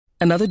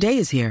Another day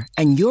is here,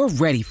 and you're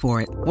ready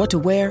for it. What to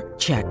wear?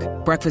 Check.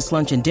 Breakfast,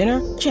 lunch, and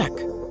dinner? Check.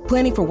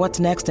 Planning for what's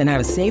next and how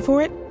to save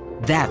for it?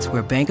 That's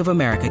where Bank of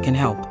America can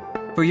help.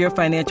 For your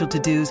financial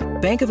to-dos,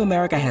 Bank of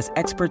America has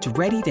experts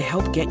ready to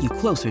help get you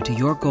closer to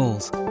your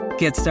goals.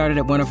 Get started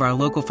at one of our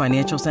local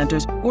financial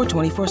centers or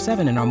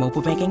 24/7 in our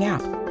mobile banking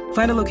app.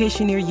 Find a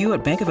location near you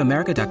at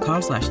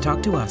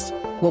bankofamerica.com/talktous.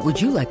 What would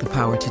you like the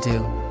power to do?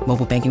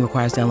 Mobile banking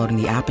requires downloading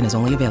the app and is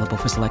only available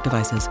for select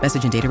devices.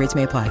 Message and data rates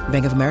may apply.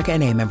 Bank of America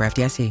N.A., member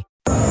FDIC.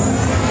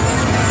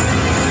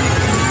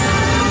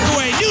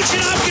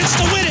 Nugent Hopkins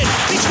to win it.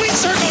 Between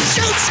circles,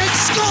 shoots and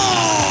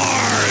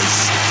scores!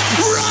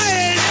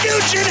 Ryan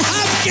Nugent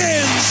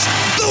Hopkins,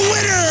 the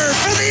winner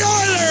for the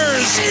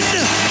Oilers in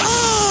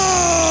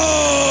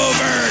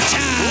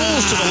overtime.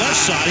 Rolls to the left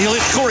side. He'll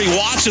hit Corey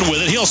Watson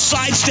with it. He'll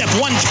sidestep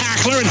one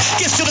tackler and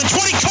gets to the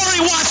 20.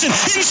 Corey Watson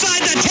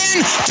inside the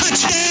 10.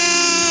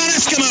 Touchdown,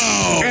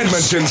 Eskimo.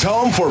 Edmonton's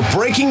home for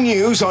breaking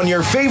news on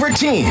your favorite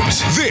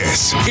teams.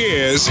 This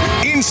is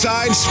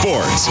Inside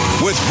Sports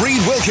with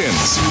Reed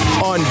Wilkins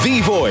on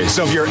the voice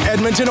of your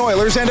Edmonton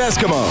Oilers and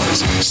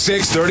Eskimos.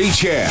 630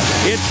 CHED.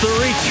 It's the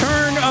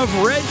return of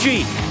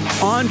Reggie.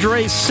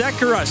 Andrej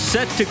Sekera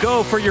set to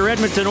go for your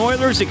Edmonton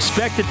Oilers,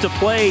 expected to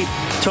play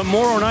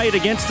tomorrow night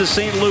against the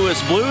St.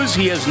 Louis Blues.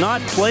 He has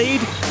not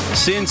played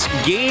since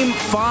Game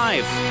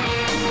 5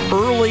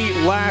 early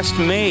last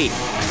May.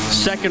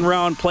 Second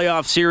round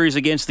playoff series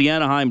against the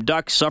Anaheim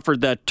Ducks,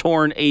 suffered that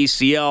torn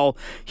ACL.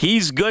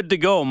 He's good to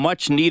go.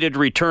 Much needed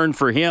return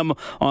for him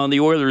on the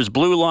Oilers'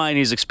 blue line.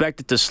 He's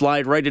expected to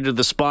slide right into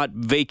the spot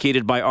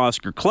vacated by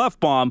Oscar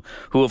Klefbom,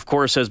 who of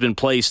course has been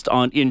placed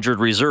on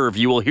injured reserve.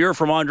 You will hear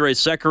from Andrej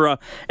Sekera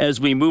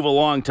as we move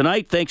along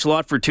tonight. Thanks a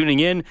lot for tuning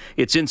in.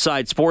 It's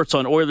Inside Sports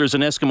on Oilers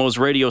and Eskimos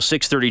Radio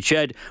 630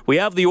 CHED. We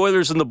have the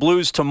Oilers and the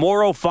Blues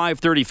tomorrow,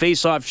 5:30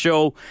 face-off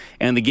show,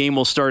 and the game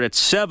will start at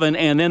 7.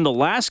 And then the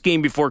last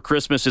game before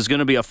Christmas is going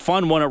to be a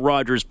fun one at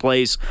Rogers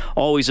Place.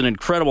 Always an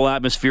incredible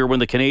atmosphere when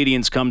the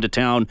Canadians come to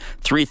town.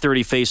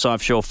 3:30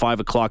 face-off show, 5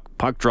 o'clock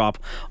puck drop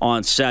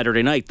on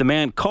Saturday night. The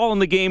man calling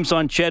the games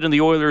on CHED and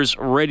the Oilers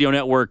Radio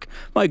Network,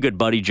 my good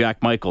buddy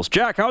Jack Michaels.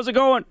 Jack, how's it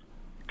going?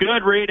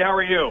 Good, Reed. How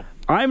are you?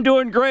 I'm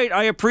doing great.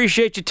 I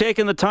appreciate you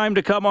taking the time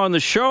to come on the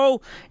show.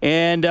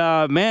 And,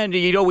 man,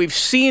 you know, we've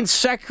seen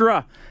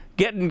Sekera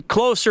getting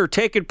closer,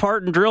 taking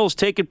part in drills,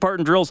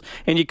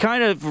 and you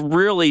kind of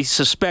really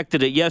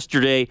suspected it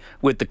yesterday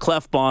with the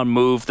Klefbom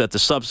move that the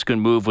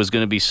subsequent move was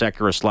going to be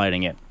Sekera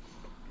sliding in.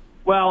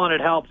 Well, and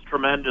it helps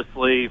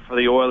tremendously for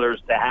the Oilers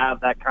to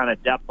have that kind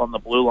of depth on the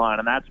blue line,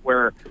 and that's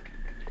where,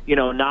 you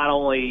know, not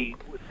only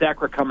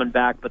Sekera coming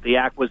back, but the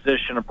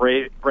acquisition of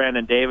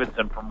Brandon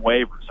Davidson from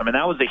waivers. I mean,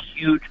 that was a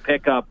huge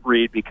pickup,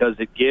 Reed, because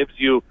it gives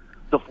you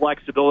the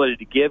flexibility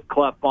to give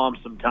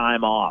Klefbom some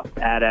time off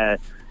at a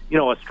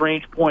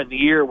strange point in the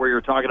year where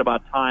you're talking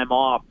about time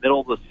off,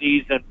 middle of the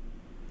season.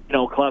 You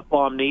know,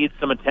 Klefbom needs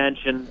some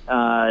attention,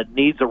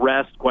 needs a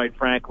rest, quite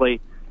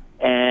frankly,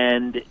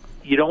 and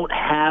you don't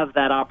have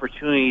that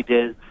opportunity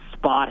to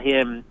spot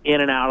him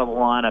in and out of the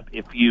lineup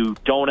if you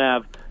don't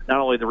have not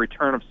only the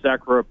return of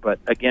Sekera, but,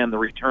 again, the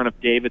return of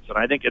Davidson.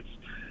 I think it's,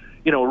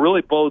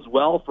 really bodes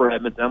well for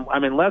Edmonton. I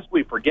mean, lest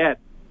we forget,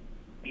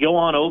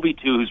 Johan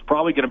Ovitu, who's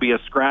probably going to be a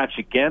scratch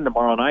again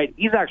tomorrow night,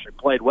 he's actually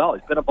played well.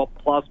 He's been a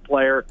plus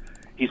player.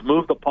 He's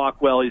moved the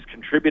puck well. He's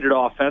contributed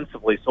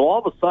offensively. So all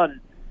of a sudden,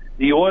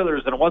 the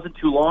Oilers, and it wasn't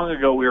too long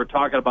ago we were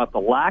talking about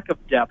the lack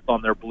of depth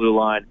on their blue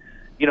line,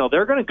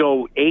 they're going to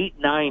go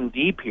 8-9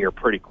 deep here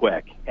pretty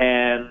quick.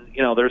 And,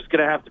 there's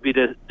going to have to be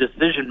a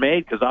decision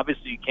made because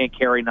obviously you can't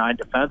carry 9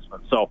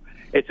 defensemen. So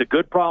it's a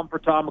good problem for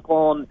Tom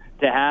McLellan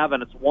to have,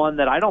 and it's one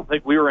that I don't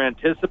think we were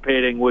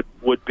anticipating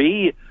would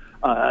be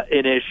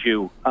an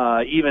issue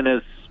even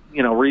as,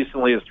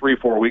 recently as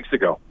 3-4 weeks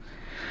ago.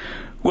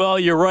 Well,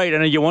 you're right,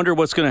 and you wonder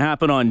what's going to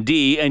happen on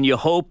D, and you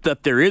hope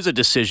that there is a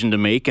decision to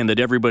make and that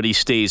everybody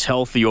stays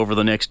healthy over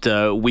the next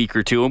week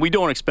or two. And we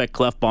don't expect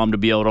Klefbom to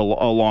be out a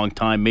long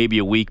time, maybe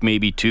a week,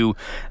 maybe 2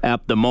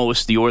 at the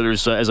most. The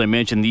Oilers, as I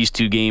mentioned, these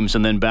 2 games,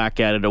 and then back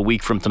at it a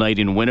week from tonight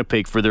in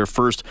Winnipeg for their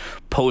first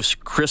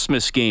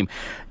post-Christmas game.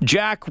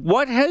 Jack,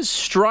 what has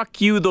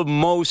struck you the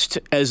most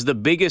as the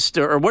biggest,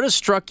 or what has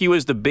struck you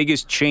as the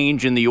biggest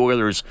change in the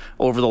Oilers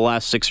over the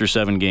last 6 or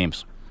 7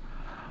 games?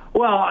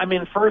 Well, I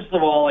mean, first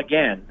of all,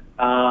 again,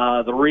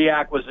 the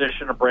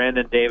reacquisition of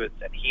Brandon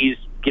Davidson. He's,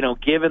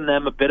 given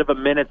them a bit of a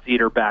minutes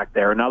eater back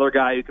there. Another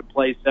guy who can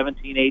play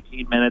 17,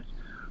 18 minutes,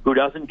 who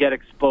doesn't get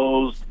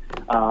exposed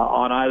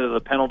on either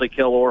the penalty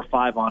kill or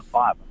 5-on-5.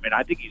 I mean,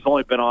 I think he's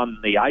only been on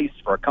the ice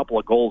for a couple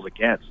of goals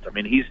against. I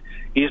mean,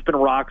 he's been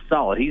rock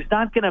solid. He's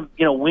not going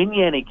to, win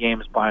you any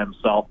games by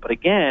himself. But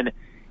again,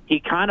 he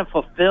kind of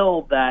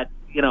fulfilled that,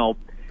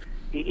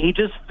 he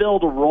just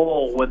filled a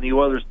role when the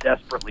Oilers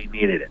desperately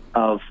needed it,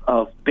 of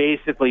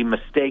basically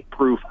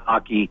mistake-proof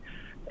hockey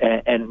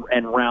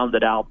and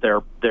rounded out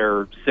their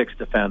 6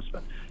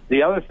 defensemen.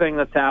 The other thing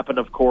that's happened,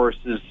 of course,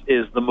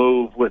 is the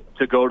move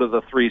to go to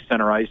the 3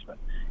 center icemen.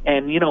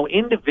 And,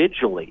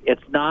 individually,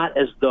 it's not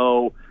as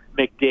though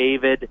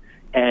McDavid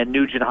and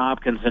Nugent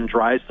Hopkins and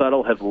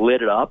Draisaitl have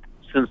lit it up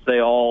since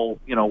they all,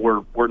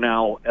 we're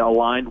now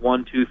aligned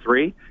 1, 2,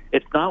 3.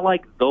 It's not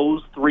like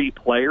those three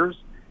players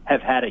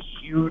have had a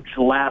huge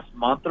last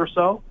month or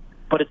so,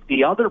 but it's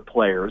the other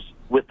players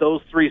with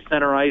those three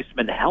center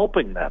icemen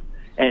helping them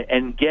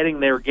and getting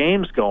their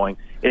games going.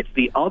 It's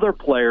the other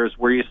players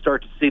where you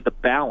start to see the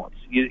balance.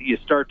 You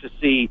start to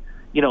see,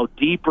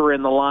 deeper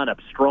in the lineup.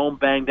 Strome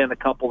banged in a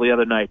couple the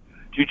other night.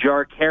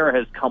 Jujhar Khaira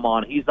has come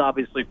on. He's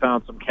obviously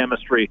found some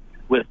chemistry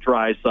with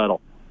Draisaitl.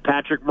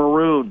 Patrick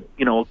Maroon,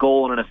 a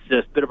goal and an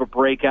assist, bit of a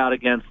breakout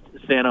against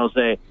San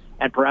Jose.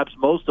 And perhaps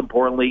most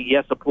importantly,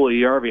 Jesse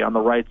Puljujärvi on the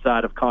right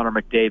side of Connor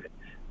McDavid.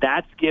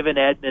 That's given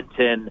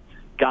Edmonton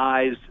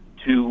guys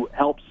to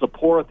help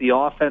support the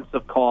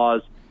offensive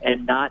cause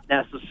and not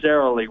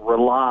necessarily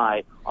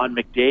rely on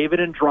McDavid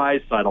and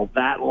Draisaitl,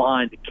 that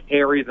line, to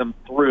carry them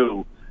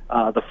through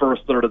the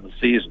first third of the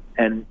season.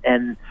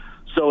 And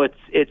so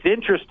it's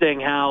interesting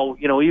how,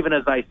 even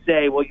as I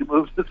say, well, you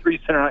move the three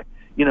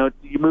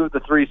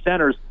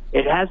centers,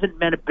 it hasn't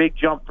meant a big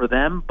jump for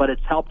them, but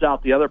it's helped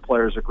out the other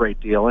players a great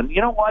deal. And you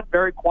know what?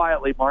 Very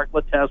quietly, Mark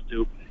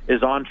Letestu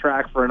is on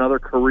track for another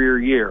career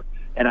year.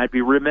 And I'd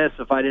be remiss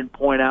if I didn't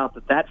point out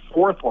that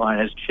fourth line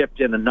has chipped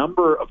in a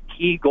number of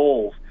key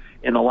goals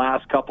in the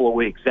last couple of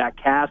weeks. Zach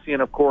Kassian,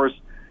 of course,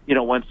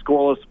 went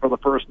scoreless for the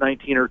first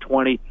 19 or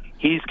 20.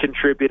 He's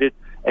contributed.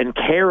 And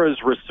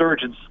Khaira's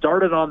resurgence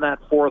started on that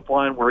fourth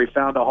line where he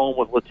found a home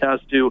with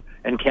Letestu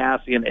and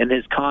Kassian, and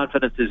his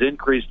confidence has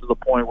increased to the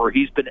point where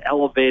he's been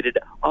elevated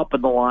up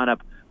in the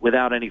lineup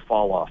without any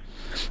fall-off.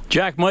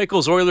 Jack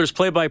Michaels, Oilers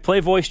play-by-play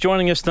voice,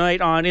 joining us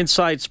tonight on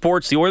Inside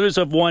Sports. The Oilers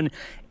have won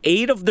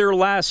 8 of their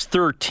last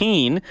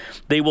 13.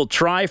 They will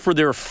try for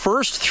their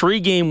first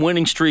 3-game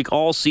winning streak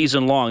all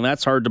season long.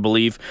 That's hard to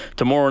believe.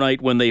 Tomorrow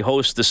night when they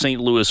host the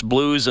St. Louis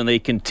Blues, and they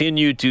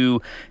continue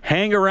to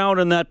hang around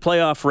in that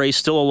playoff race.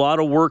 Still a lot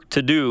of work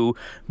to do,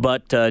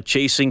 but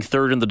chasing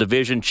third in the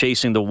division,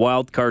 chasing the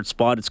wild card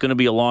spot. It's going to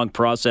be a long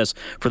process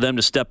for them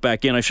to step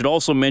back in. I should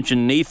also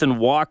mention Nathan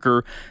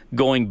Walker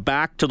going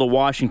back to the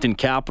Washington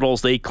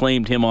Capitals. They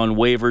claimed him on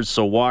waivers,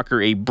 so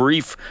Walker, a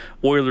brief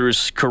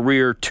Oilers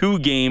career, 2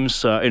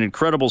 games, an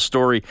incredible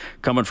story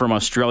coming from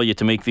Australia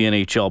to make the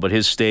NHL, but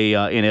his stay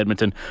in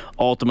Edmonton,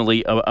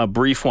 ultimately a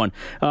brief one.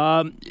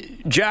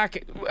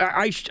 Jack,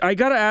 I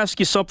got to ask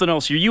you something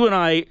else. You and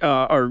I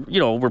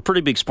we're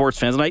pretty big sports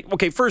fans.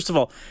 And first of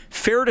all,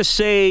 fair to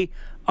say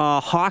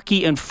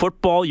hockey and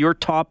football, your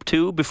top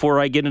 2 before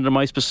I get into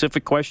my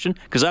specific question?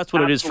 Because that's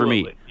what Absolutely. It is for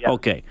me. Yeah.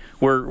 Okay,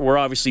 we're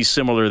obviously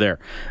similar there.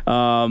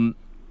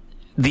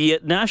 The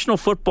National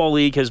Football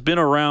League has been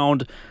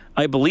around,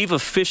 I believe,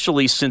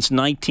 officially since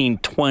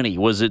 1920.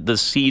 Was it the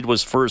seed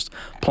was first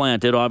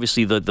planted?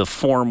 Obviously, the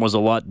form was a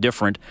lot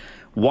different.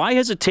 Why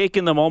has it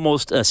taken them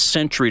almost a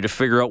century to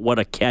figure out what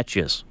a catch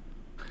is?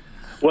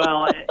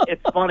 Well,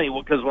 it's funny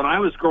because when I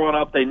was growing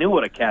up, they knew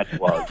what a catch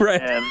was,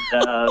 right. And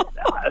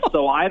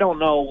so I don't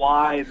know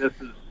why this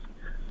has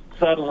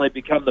suddenly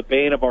become the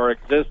bane of our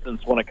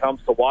existence when it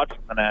comes to watching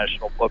the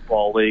National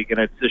Football League, and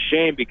it's a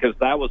shame because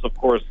that was, of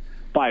course,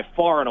 by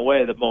far and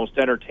away the most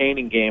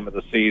entertaining game of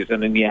the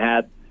season, and you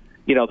had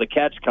the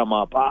catch come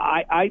up.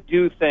 I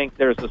do think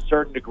there's a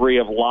certain degree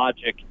of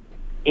logic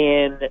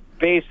in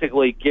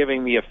basically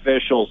giving the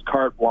officials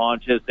carte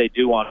blanche as they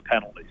do on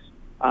penalties,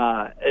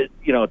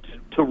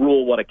 to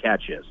rule what a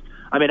catch is.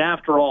 I mean,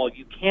 after all,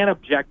 you can't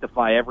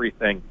objectify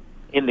everything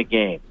in the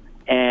game,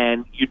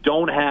 and you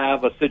don't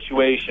have a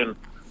situation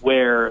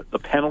where the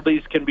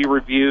penalties can be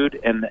reviewed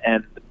and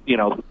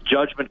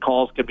judgment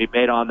calls can be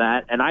made on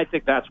that, and I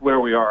think that's where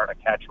we are in a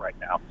catch right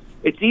now.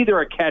 It's either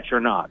a catch or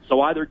not.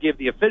 So either give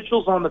the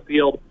officials on the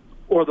field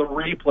or the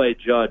replay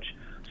judge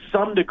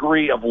some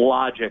degree of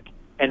logic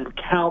and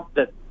count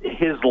that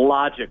his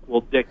logic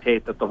will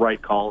dictate that the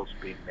right call is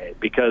being made.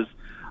 Because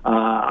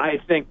I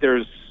think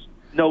there's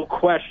no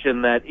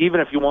question that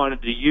even if you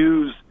wanted to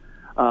use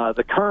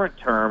the current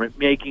term,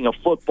 making a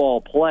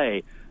football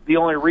play, the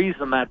only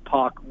reason that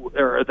puck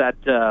or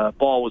that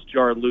ball was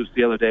jarred loose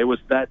the other day was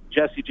that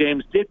Jesse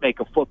James did make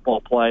a football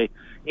play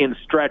in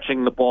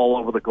stretching the ball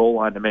over the goal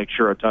line to make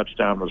sure a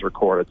touchdown was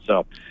recorded.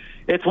 So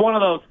it's one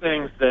of those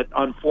things that,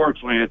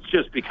 unfortunately, it's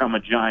just become a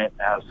giant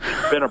mess.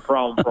 It's been a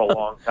problem for a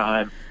long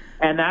time.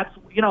 And that's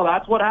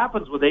what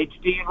happens with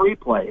HD and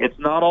replay. It's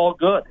not all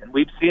good. And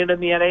we've seen it in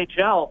the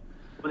NHL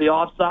with the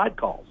offside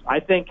calls. I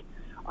think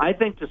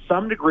to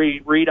some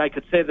degree, Reed, I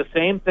could say the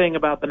same thing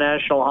about the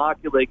National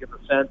Hockey League in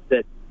the sense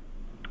that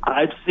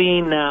I've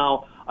seen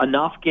now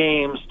enough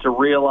games to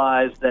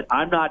realize that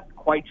I'm not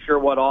quite sure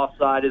what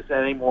offside is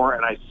anymore,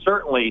 and I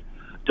certainly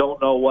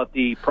don't know what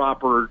the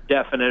proper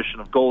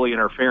definition of goalie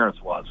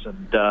interference was.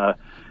 And,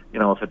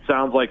 if it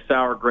sounds like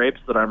sour grapes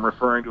that I'm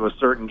referring to a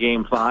certain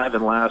Game 5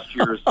 in last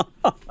year's,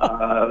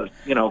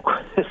 NHL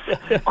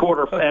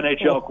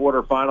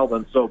quarterfinal,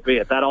 then so be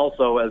it. That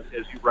also, as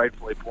you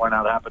rightfully point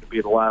out, happened to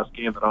be the last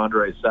game that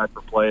Andrei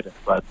Sekera played in.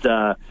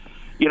 But,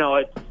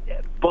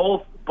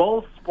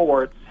 both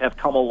sports have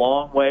come a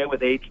long way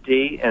with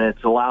HD, and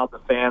it's allowed the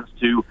fans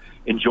to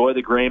enjoy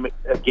the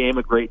game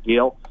a great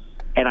deal.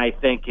 And I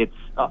think it's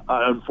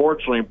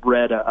unfortunately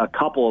bred a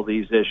couple of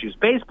these issues.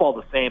 Baseball,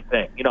 the same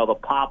thing. The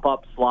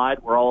pop-up slide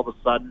where all of a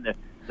sudden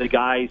the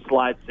guy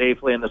slides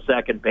safely into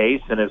second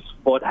base and his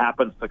foot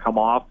happens to come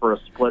off for a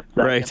split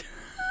second. Right. It's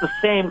the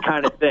same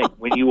kind of thing.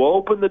 When you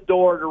open the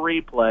door to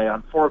replay,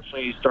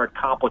 unfortunately you start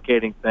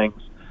complicating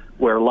things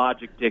where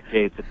logic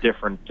dictates a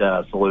different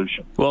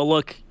solution. Well,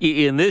 look,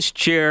 in this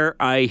chair,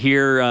 I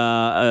hear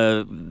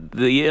the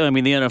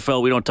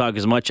NFL, we don't talk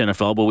as much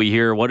NFL, but we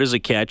hear what is a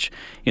catch.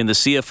 In the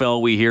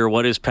CFL, we hear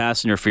what is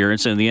pass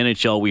interference. In the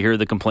NHL, we hear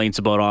the complaints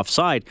about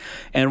offside.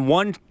 And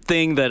one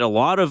thing that a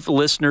lot of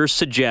listeners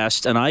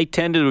suggest, and I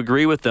tend to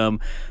agree with them,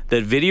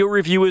 that video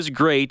review is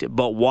great,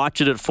 but watch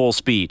it at full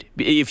speed.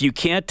 If you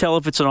can't tell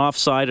if it's an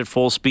offside at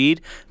full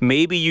speed,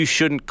 maybe you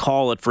shouldn't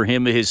call it for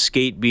his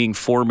skate being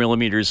 4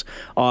 millimeters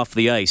off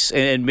the ice.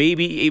 And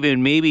maybe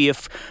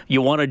if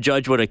you want to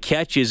judge what a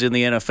catch is in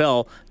the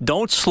NFL,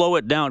 don't slow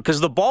it down, because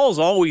the ball's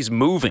always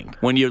moving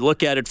when you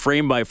look at it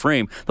frame by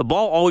frame. The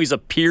ball always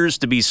appears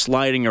to be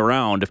sliding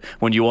around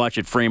when you watch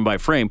it frame by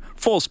frame.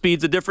 Full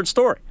speed's a different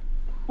story.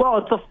 Well,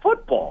 it's a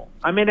football.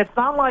 I mean, it's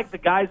not like the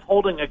guy's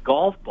holding a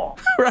golf ball.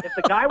 Right. If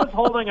the guy was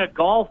holding a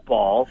golf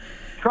ball,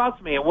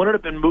 trust me, it wouldn't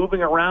have been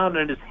moving around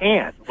in his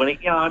hand.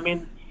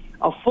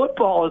 A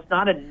football is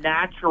not a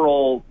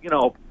natural,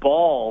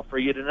 ball for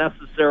you to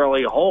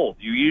necessarily hold.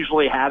 You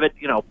usually have it,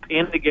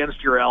 pinned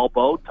against your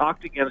elbow,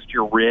 tucked against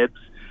your ribs.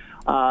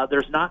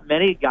 There's not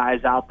many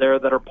guys out there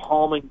that are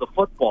palming the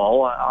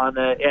football and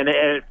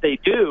if they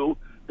do,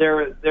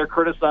 they're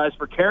criticized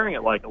for carrying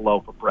it like a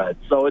loaf of bread.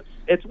 So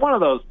it's one of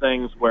those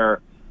things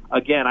where,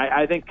 again,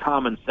 I think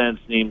common sense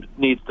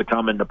needs to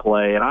come into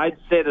play. And I'd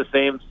say the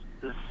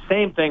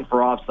same thing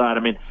for offside. I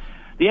mean,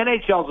 the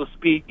NHL is a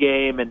speed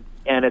game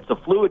and it's a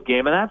fluid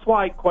game, and that's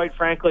why, quite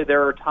frankly,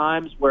 there are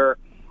times where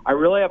I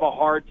really have a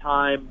hard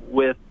time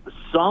with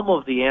some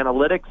of the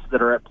analytics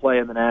that are at play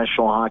in the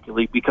National Hockey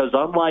League, because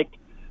unlike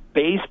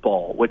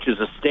baseball, which is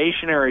a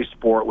stationary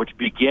sport, which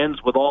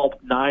begins with all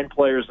 9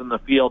 players in the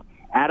field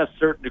at a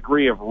certain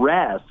degree of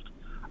rest,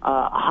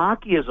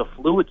 hockey is a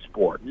fluid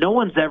sport. No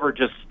one's ever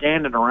just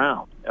standing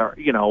around,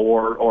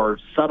 or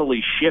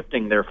subtly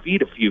shifting their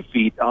feet a few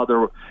feet,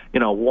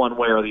 one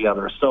way or the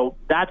other. So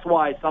that's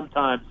why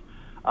sometimes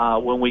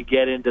when we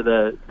get into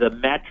the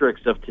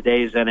metrics of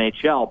today's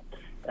NHL,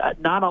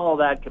 not all of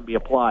that can be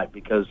applied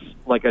because,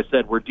 like I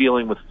said, we're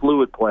dealing with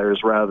fluid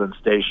players rather than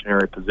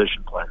stationary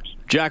position players.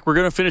 Jack, we're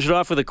going to finish it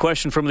off with a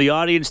question from the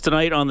audience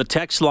tonight on the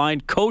text line.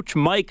 Coach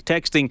Mike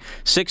texting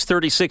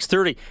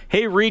 630.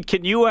 Hey, Reed,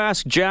 can you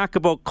ask Jack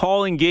about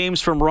calling games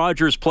from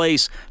Rogers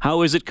Place?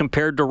 How is it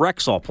compared to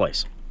Rexall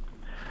Place?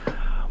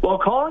 Well,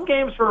 calling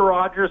games for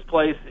Rogers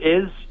Place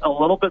is a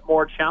little bit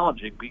more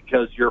challenging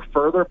because you're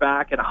further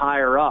back and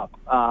higher up.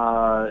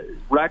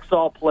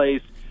 Rexall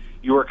Place,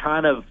 you were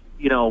kind of,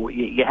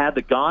 you had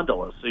the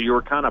gondola, so you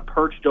were kind of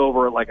perched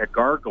over it like a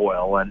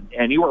gargoyle,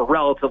 and you were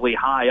relatively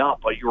high up,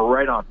 but you were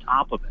right on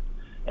top of it.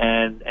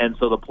 And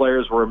so the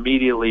players were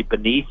immediately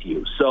beneath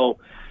you. So,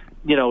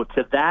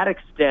 to that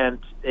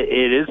extent,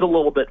 it is a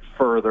little bit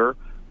further,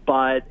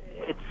 but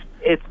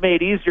it's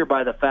made easier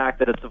by the fact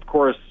that it's, of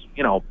course,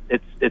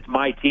 it's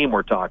my team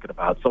we're talking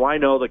about. So I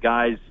know the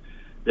guys,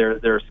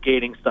 their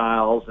skating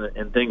styles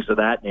and things of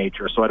that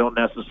nature. So I don't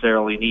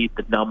necessarily need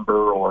the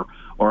number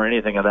or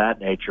anything of that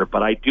nature.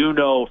 But I do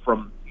know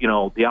from,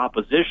 the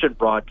opposition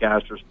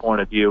broadcaster's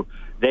point of view,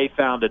 they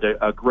found it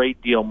a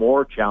great deal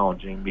more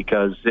challenging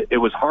because it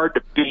was hard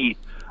to beat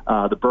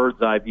the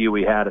bird's eye view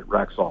we had at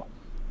Rexall.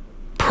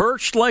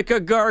 Perched like a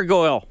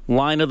gargoyle.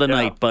 Line of the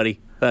night, buddy.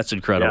 That's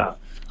incredible. Yeah.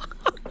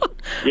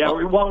 Yeah,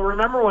 well,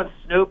 remember when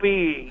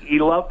Snoopy, he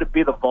loved to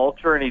be the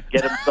vulture and he'd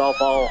get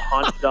himself all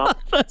hunched up?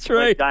 That's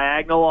right. Like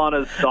diagonal on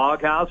his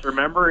doghouse,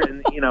 remember?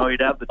 And,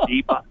 he'd have the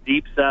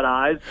deep set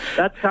eyes.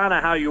 That's kind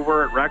of how you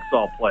were at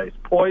Rexall Place,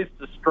 poised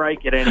to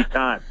strike at any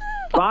time.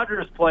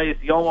 Rogers Place,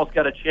 you almost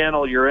got to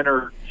channel your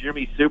inner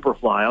Jimmy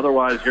Superfly,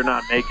 otherwise you're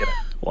not making it.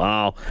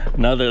 Wow,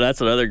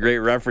 that's another great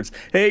reference.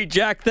 Hey,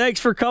 Jack, thanks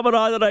for coming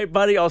on tonight,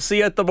 buddy. I'll see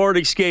you at the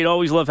morning skate.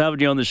 Always love having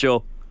you on the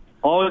show.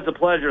 Always a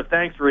pleasure.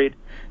 Thanks, Reed.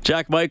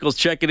 Jack Michaels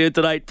checking in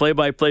tonight,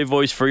 play-by-play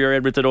voice for your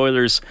Edmonton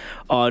Oilers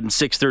on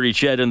 630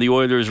 CHED and the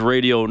Oilers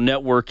Radio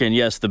Network. And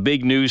yes, the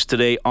big news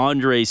today,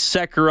 Andrej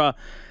Sekera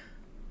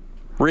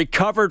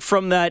recovered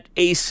from that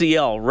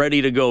ACL,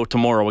 ready to go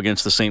tomorrow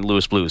against the St.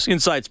 Louis Blues.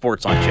 Inside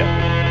Sports on CHED.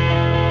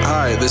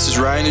 Hi, this is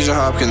Ryan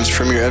Nugent-Hopkins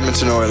from your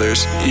Edmonton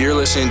Oilers. You're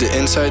listening to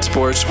Inside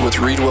Sports with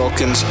Reed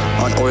Wilkins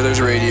on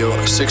Oilers Radio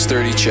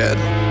 630 CHED.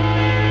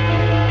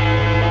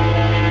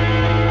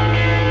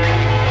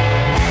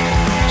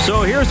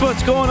 So here's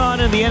what's going on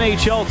in the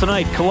NHL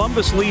tonight.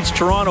 Columbus leads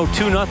Toronto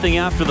 2-0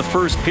 after the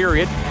first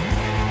period.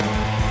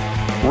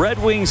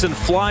 Red Wings and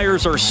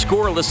Flyers are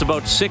scoreless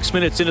about 6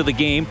 minutes into the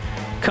game.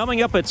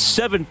 Coming up at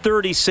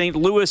 7:30, St.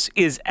 Louis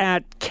is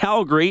at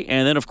Calgary.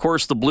 And then, of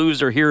course, the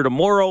Blues are here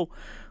tomorrow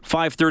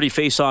 5:30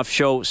 face-off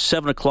show,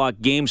 7 o'clock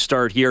game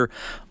start here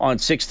on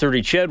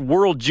 6:30 Ched.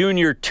 World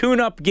Junior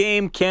tune-up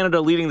game.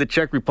 Canada leading the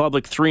Czech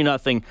Republic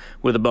 3-0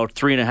 with about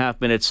 3.5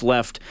 minutes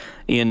left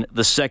in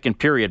the second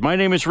period. My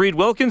name is Reed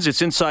Wilkins.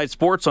 It's Inside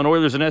Sports on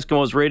Oilers and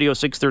Eskimos Radio,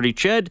 6:30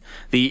 Ched.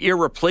 The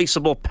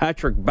irreplaceable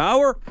Patrick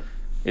Bauer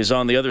is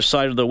on the other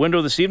side of the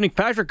window this evening.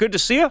 Patrick, good to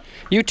see you.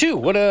 You too.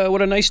 What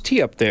a nice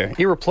tee up there.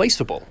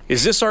 Irreplaceable.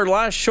 Is this our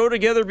last show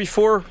together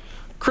before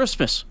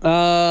Christmas?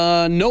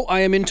 No,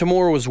 I am in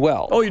tomorrow as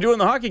well. Oh, you're doing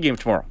the hockey game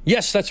tomorrow?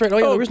 Yes, that's right. Oh,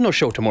 yeah, there is no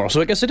show tomorrow, so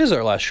I guess it is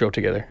our last show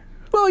together.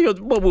 Well,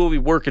 we'll be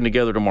working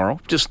together tomorrow.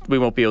 Just we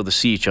won't be able to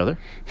see each other.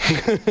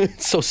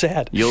 It's so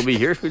sad. You'll be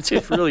here.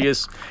 It really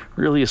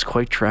is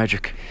quite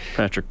tragic,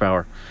 Patrick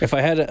Bauer. If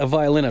I had a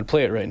violin, I'd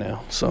play it right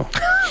now. So,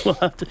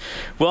 that's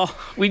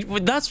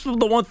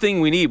the one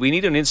thing we need. We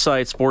need an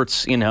Inside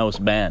Sports in-house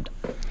band.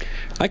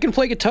 I can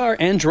play guitar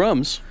and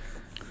drums.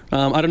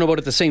 I don't know about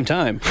at the same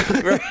time.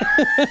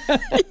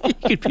 You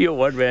could be a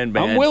one-man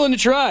band. I'm willing to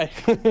try.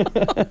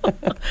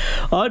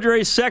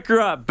 Andrej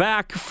Sekera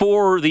back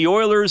for the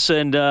Oilers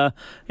and,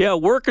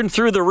 working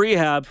through the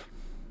rehab.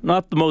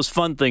 Not the most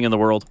fun thing in the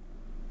world.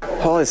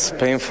 Well, it's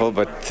painful,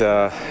 but,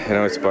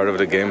 it's part of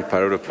the game,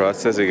 part of the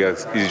process. You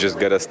just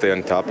got to stay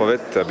on top of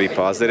it, be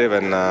positive,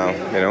 and,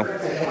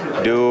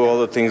 do all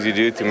the things you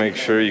do to make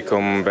sure you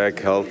come back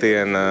healthy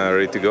and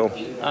ready to go.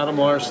 Adam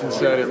Larsson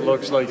said it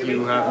looks like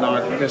you have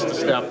not missed a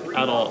step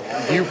at all.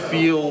 Do you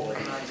feel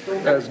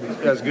as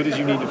good as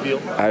you need to feel?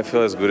 I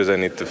feel as good as I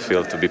need to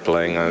feel to be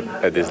playing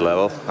at this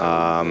level.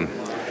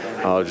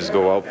 I'll just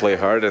go out, play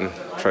hard, and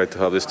try to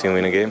help this team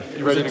win a game.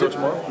 You ready to go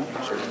tomorrow?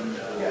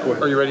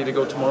 Are you ready to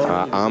go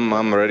tomorrow?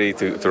 I'm ready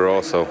to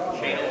roll, so.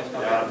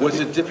 Was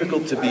it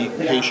difficult to be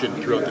patient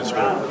throughout this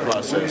whole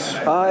process?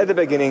 At the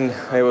beginning,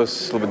 it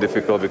was a little bit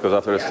difficult because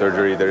after the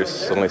surgery,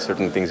 there's only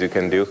certain things you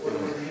can do,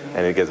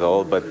 and it gets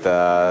old. But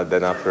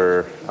then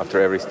after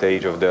every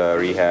stage of the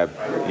rehab,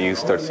 you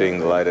start seeing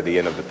the light at the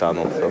end of the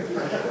tunnel. So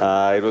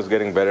it was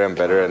getting better and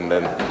better, and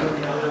then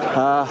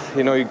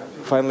you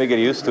finally get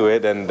used to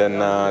it, and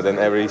then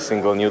every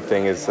single new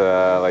thing is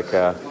like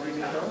a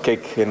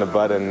kick in the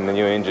butt and a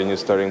new engine, new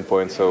starting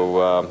point.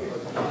 So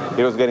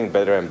it was getting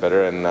better and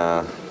better, and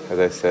as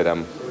I said,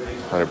 I'm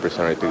 100%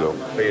 ready to go.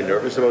 Are you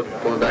nervous about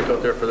going back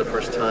out there for the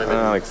first time?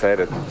 I'm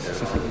excited.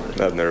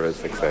 Not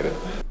nervous, excited.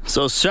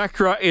 So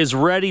Sekera is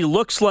ready.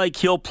 Looks like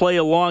he'll play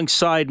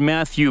alongside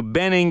Matthew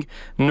Benning.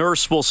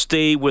 Nurse will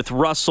stay with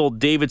Russell.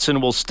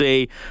 Davidson will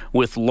stay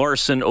with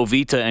Larson.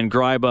 Ovita and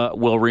Greiba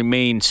will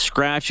remain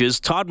scratches.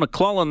 Todd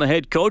McLellan, the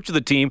head coach of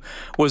the team,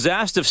 was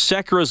asked if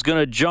Sekera is going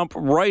to jump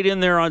right in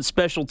there on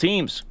special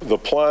teams. The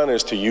plan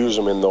is to use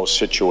him in those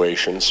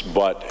situations,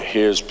 but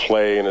his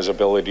play and his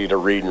ability to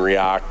read and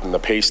react and the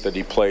pace that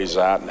he plays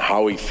at and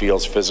how he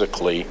feels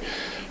physically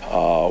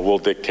will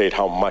dictate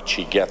how much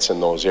he gets in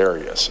those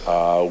areas.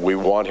 We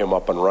want him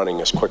up and running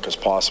as quick as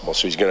possible,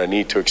 so he's going to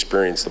need to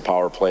experience the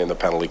power play and the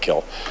penalty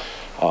kill.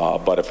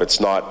 But if it's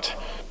not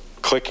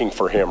clicking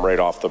for him right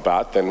off the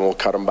bat, then we'll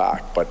cut him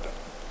back. But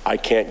I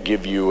can't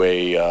give you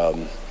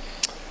an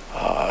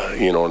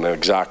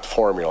exact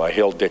formula.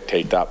 He'll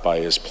dictate that by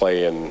his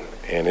play and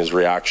his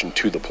reaction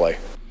to the play.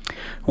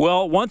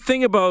 Well, one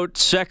thing about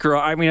Sekera,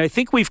 I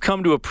think we've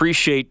come to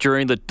appreciate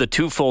during the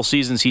 2 full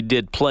seasons he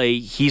did play,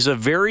 he's a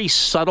very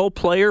subtle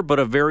player, but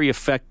a very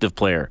effective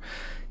player.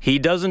 He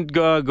doesn't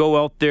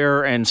go out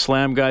there and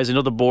slam guys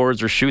into the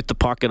boards or shoot the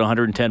puck at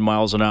 110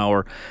 miles an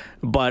hour,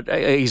 but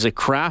he's a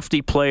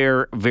crafty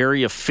player,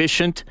 very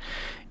efficient,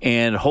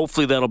 and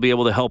hopefully that'll be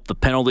able to help the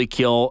penalty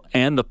kill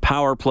and the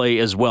power play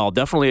as well.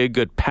 Definitely a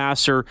good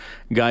passer,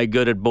 guy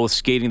good at both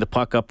skating the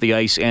puck up the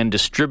ice and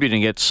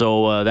distributing it,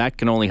 so that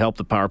can only help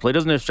the power play.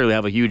 Doesn't necessarily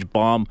have a huge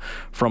bomb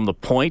from the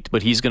point,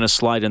 but he's going to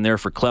slide in there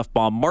for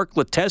Clefbaum. Mark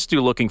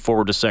Letestu looking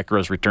forward to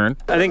Sekera's return.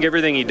 I think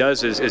everything he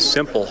does is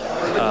simple.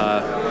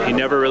 He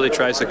never really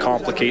tries to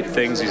complicate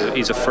things.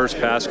 He's a first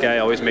pass guy,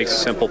 always makes a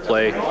simple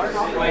play.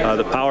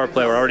 The power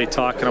play, we're already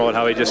talking about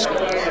how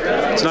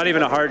it's not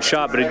even a hard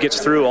shot, but it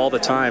gets through all the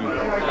time.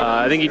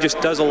 I think he just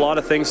does a lot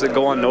of things that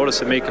go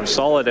unnoticed and make him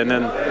solid, and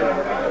then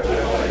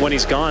when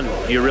he's gone,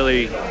 you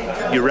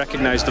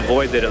recognize the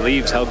void that it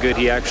leaves, how good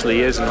he actually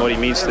is and what he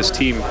means to this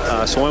team.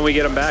 So when we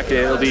get him back,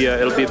 it'll be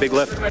a big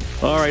lift.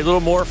 All right, a little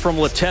more from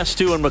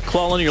Letestu and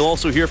McLellan. You'll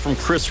also hear from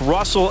Chris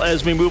Russell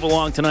as we move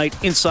along tonight.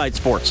 Inside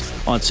Sports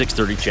on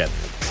 6:30 Ched.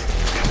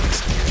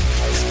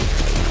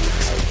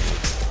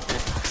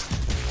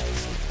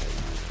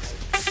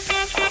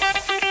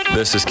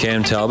 This is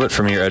Cam Talbot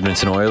from your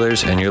Edmonton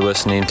Oilers, and you're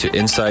listening to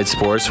Inside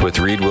Sports with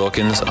Reed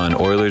Wilkins on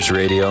Oilers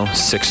Radio,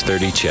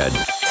 630 Ched.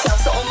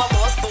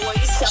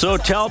 So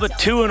Talbot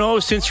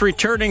 2-0 since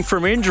returning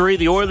from injury.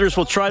 The Oilers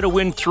will try to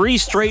win 3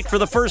 straight for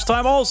the first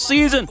time all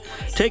season.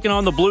 Taking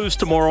on the Blues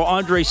tomorrow.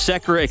 Andrej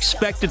Sekera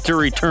expected to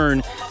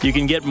return. You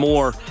can get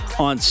more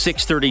on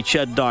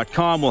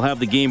 630ched.com. We'll have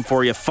the game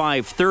for you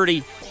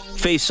 5:30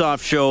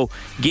 face-off show.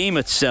 Game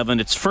at 7.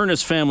 It's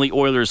Furnace Family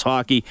Oilers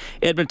Hockey.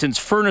 Edmonton's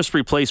furnace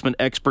replacement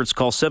experts.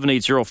 Call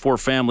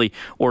 780-4FAMILY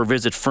or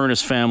visit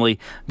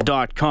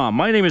furnacefamily.com.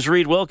 My name is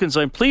Reed Wilkins.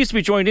 I'm pleased to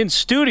be joined in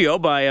studio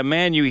by a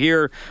man you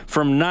hear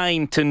from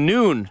 9 to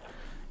noon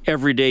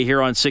every day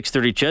here on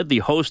 630 CHED, the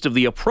host of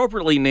the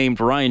appropriately named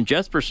Ryan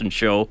Jesperson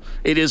Show.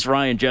 It is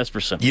Ryan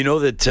Jesperson. You know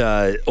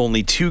that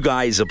only 2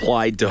 guys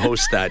applied to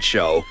host that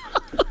show.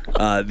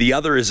 The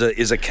other is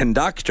a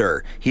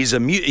conductor. He's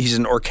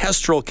an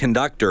orchestral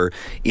conductor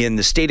in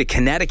the state of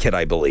Connecticut,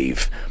 I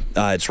believe.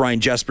 It's Ryan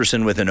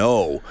Jesperson with an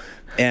O.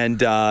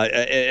 And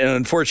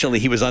unfortunately,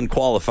 he was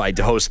unqualified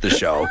to host the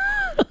show.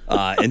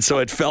 And so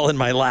it fell in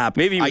my lap.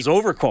 Maybe he was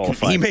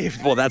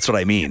overqualified. Well, that's what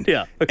I mean.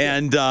 Yeah. Okay.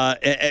 And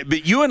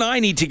but you and I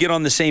need to get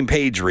on the same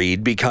page,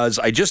 Reed, because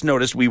I just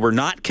noticed we were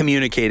not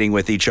communicating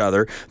with each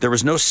other. There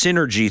was no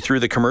synergy through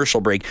the commercial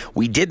break.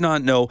 We did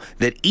not know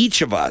that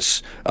each of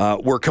us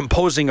were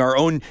composing our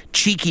own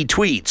cheeky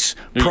tweets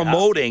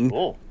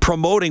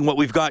promoting what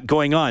we've got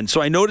going on.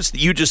 So I noticed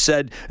that you just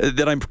said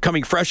that I'm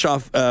coming fresh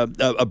off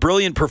a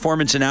brilliant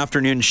performance in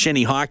afternoon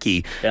shinny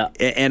hockey. Yeah.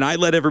 And I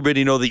let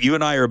everybody know that you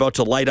and I are about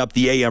to light up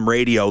the AM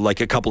radio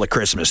like a couple of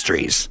Christmas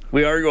trees.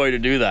 We are going to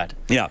do that.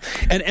 Yeah.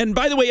 And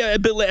by the way,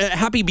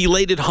 happy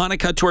belated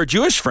Hanukkah to our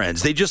Jewish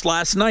friends. They just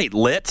last night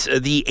lit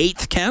the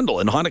 8th candle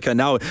in Hanukkah.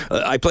 Now,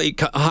 I play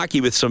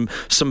hockey with some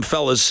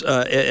fellas,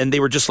 and they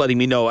were just letting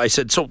me know. I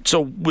said, so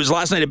was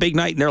last night a big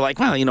night? And they're like,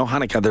 well,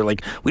 Hanukkah. They're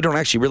like, we don't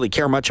actually really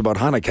care much about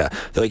Hanukkah.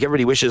 They're like,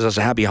 everybody wishes us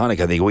a happy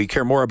Hanukkah. They go, we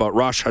care more about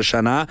Rosh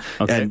Hashanah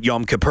and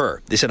Yom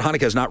Kippur. They said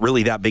Hanukkah is not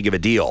really that big of a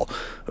deal.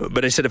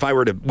 But I said, if I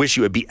were to wish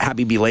you a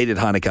happy belated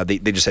Hanukkah,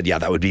 they just said, yeah,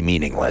 that would be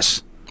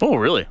meaningless. Oh,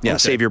 really? Yeah, okay.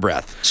 Save your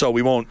breath. So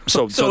we won't.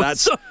 So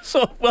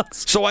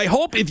I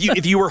hope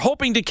if you were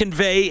hoping to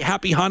convey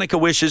happy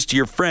Hanukkah wishes to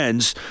your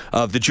friends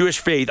of the Jewish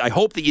faith, I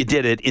hope that you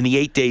ddid it in the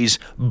 8 days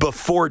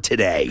before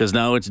today. Because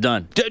now it's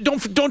done.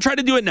 Don't try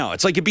to do it now.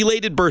 It's like a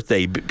belated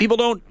birthday. People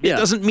don't. Yeah. It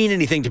doesn't mean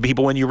anything to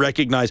people when you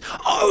recognize.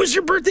 Oh, it was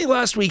your birthday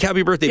last week.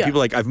 Happy birthday. Yeah. People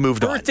are like, I've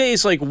moved on. Birthday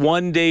is like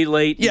 1 day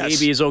late.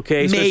 Yes. Maybe is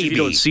okay. Especially if you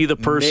don't see the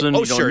person.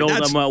 You don't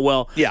know them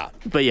well. Yeah.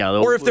 But yeah.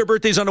 Or if their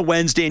birthday's on a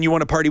Wednesday and you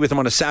want to party with them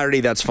on a Saturday,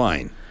 that's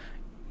fine.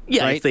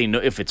 Yeah, right? if they know,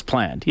 if it's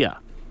planned, yeah.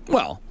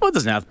 Well, it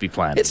doesn't have to be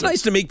planned. It's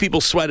nice to make people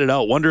sweat it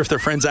out. Wonder if their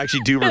friends actually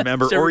do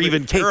remember or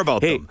even care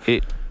about them.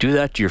 Hey, do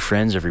that to your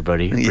friends,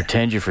 everybody. Yeah.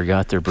 Pretend you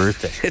forgot their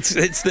birthday.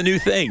 It's the new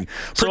thing.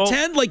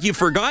 Pretend like you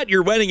forgot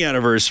your wedding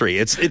anniversary.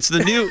 It's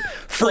the new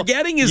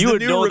forgetting is the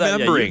new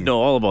remembering. You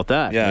know all about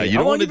that. Yeah, you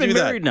don't want to do that.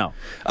 How long have you been married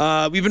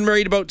now? We've been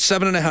married about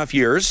 7.5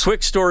 years.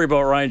 Quick story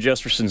about Ryan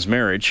Jesperson's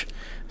marriage.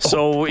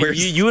 So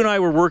you and I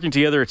were working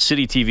together at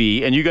City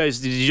TV, and you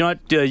guys,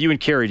 you and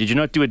Carrie, did you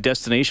not do a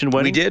destination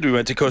wedding? We did. We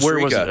went to Costa Rica.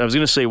 Where was it? I was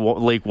going to say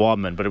Lake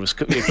Wadman, but it was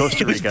Costa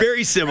Rica. It was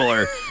very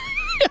similar.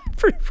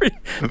 pretty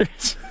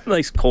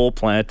nice coal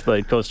plant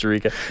by Costa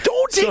Rica.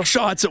 Don't take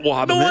shots at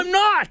Wabaman. No, I'm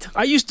not.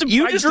 I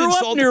grew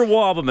up near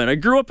Wabaman. I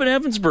grew up in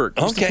Evansburg.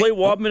 I used to play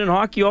Wabaman in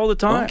hockey all the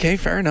time. Okay,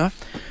 fair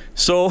enough.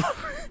 So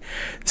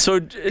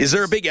is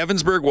there a big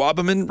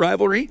Evansburg-Wabaman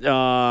rivalry?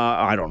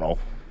 I don't know.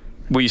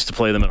 We used to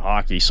play them in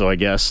hockey, so I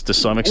guess to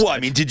some extent. Well, I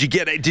mean, did you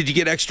get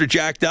extra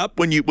jacked up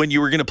when you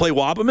were going to play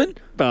Wabaman?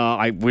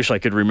 I wish I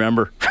could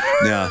remember.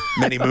 Yeah,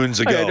 many moons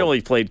ago. I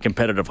only played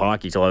competitive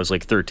hockey till I was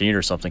like 13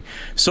 or something.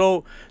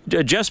 So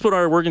Jesper and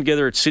I were working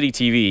together at City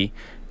TV,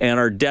 and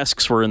our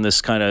desks were in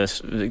this kind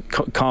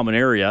of common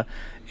area.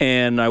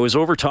 And I was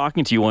over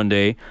talking to you one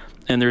day,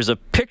 and there's a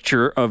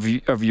picture of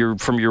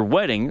from your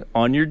wedding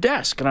on your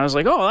desk, and I was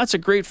like, "Oh, that's a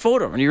great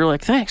photo." And you were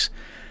like, "Thanks."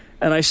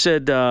 And I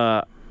said.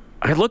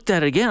 I looked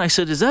at it again. I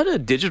said, is that a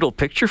digital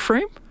picture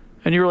frame?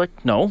 And you were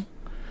like, no.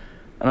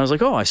 And I was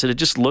like, oh, I said, it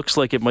just looks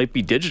like it might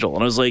be digital.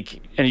 And I was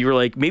like, and you were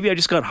like, maybe I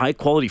just got high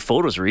quality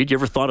photos, Reed. You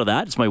ever thought of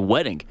that? It's my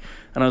wedding.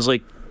 And I was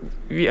like,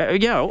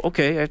 yeah,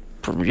 okay.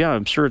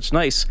 I'm sure it's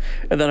nice.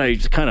 And then I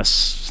kind of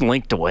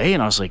slinked away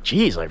and I was like,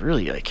 geez, I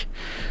really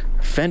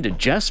offended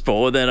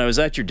Jespo. And then I was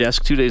at your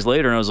desk 2 days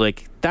later and I was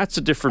like, that's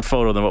a different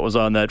photo than what was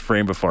on that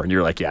frame before. And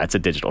you're like, yeah, it's a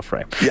digital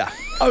frame. Yeah,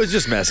 I was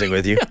just messing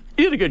with you. Yeah,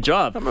 you did a good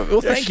job.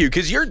 Well, thank you,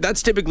 because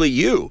that's typically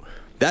you.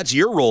 That's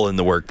your role in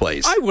the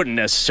workplace. I wouldn't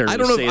necessarily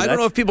say that. I don't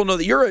know if people know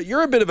that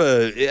you're a bit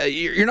of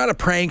you're not a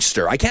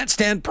prankster. I can't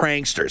stand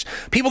pranksters.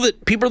 People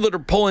that are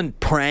pulling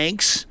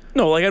pranks.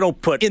 No, like I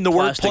don't put in the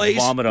workplace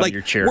vomit on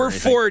your chair. We're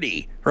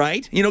 40,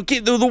 right?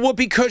 Get the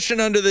whoopee cushion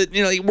under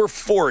the. We're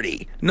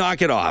 40.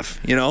 Knock it off.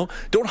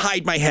 Don't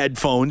hide my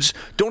headphones.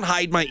 Don't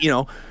hide my.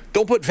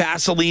 Don't put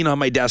Vaseline on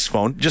my desk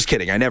phone. Just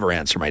kidding. I never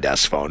answer my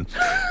desk phone.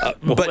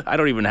 But I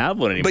don't even have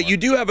one anymore. But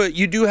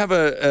you do have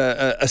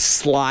a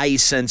sly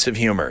sense of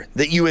humor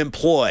that you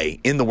employ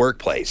in the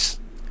workplace.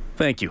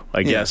 Thank you,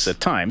 I guess, at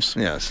times.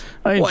 Yes.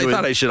 I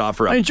thought I should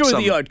offer up. I enjoy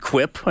the odd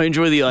quip. I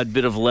enjoy the odd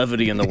bit of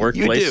levity in the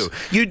workplace.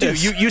 You do.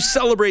 You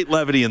celebrate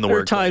levity in the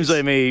workplace. There are times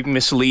I may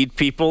mislead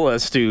people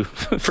as to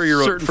for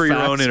your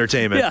own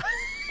entertainment. Yeah.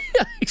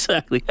 Yeah,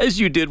 exactly.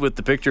 As you did with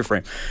the picture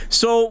frame.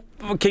 So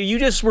okay, you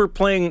just were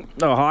playing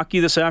hockey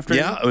this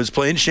afternoon? Yeah, I was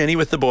playing shinny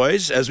with the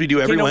boys, as we do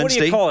every now, Wednesday.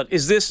 What do you call it?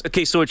 Is this,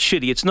 okay, so it's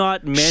shitty. It's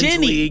not men's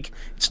league.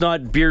 It's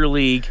not beer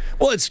league.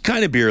 Well, it's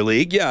kind of beer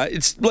league. Yeah,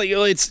 it's like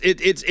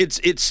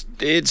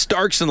it's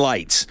darks and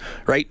lights,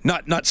 right?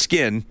 Not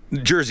skin,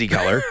 jersey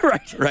color.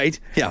 Right.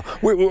 Yeah,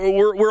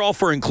 we're all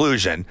for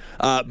inclusion.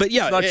 But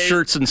yeah, it's not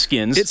shirts and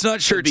skins. It's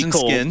not shirts and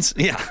skins.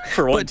 Yeah,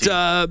 for one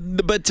team.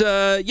 But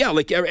yeah,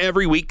 like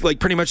every week, like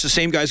pretty much the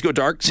same guys go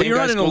dark, same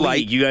guys go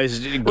light. You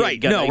guys,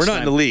 right? No, we're not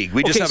in the league.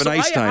 We just have an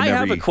ice time. I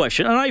have a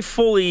question, and I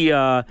fully.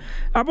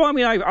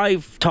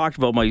 I've talked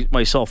about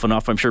myself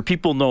enough. I'm sure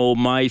people know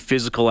my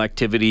physical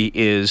activity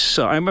is.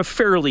 I'm a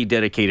fairly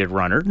dedicated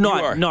runner,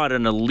 not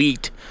an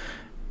elite.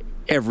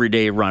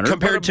 Everyday runner.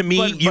 Compared to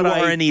me, you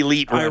are an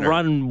elite runner. I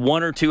run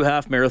 1 or 2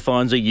 half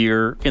marathons a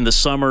year. In the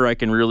summer, I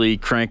can really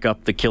crank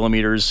up the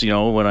kilometers,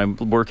 when I'm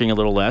working a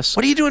little less.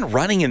 What are you doing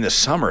running in the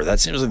summer? That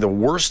seems like the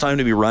worst time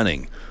to be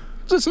running.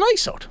 It's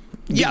nice out.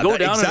 Yeah,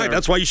 exactly.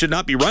 That's why you should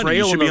not be running.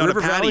 You should be on a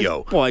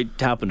patio. Well, I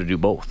happen to do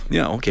both.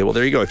 Yeah, okay. Well,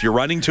 there you go. If you're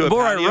running to a patio.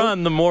 The more I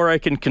run, the more I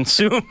can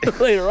consume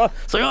later on.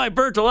 It's like, I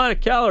burnt a lot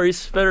of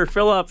calories. Better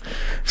fill up.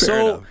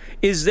 Fair enough.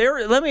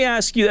 Let me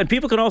ask you, and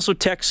people can also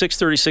text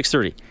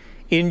 630-630.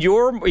 In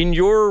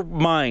your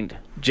mind,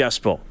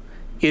 Jespo,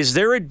 is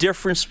there a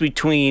difference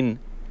between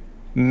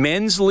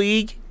men's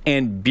league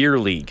and beer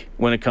league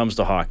when it comes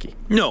to hockey?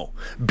 No,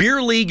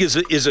 beer league is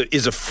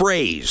a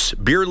phrase.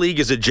 Beer league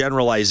is a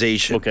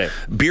generalization. Okay,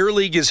 beer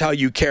league is how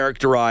you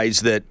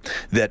characterize that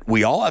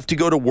we all have to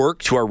go to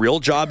work to our real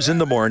jobs in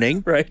the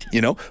morning. Right.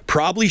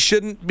 Probably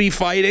shouldn't be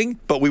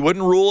fighting, but we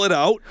wouldn't rule it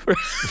out.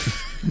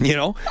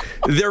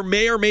 There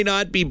may or may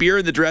not be beer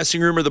in the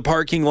dressing room or the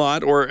parking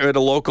lot or at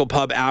a local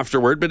pub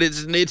afterward, but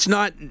it's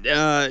not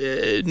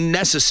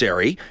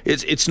necessary.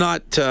 It's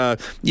not there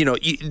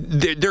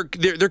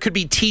could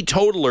be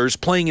teetotalers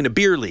playing in a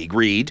beer league,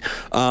 Reed.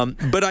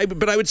 But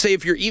I would say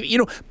if you're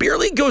beer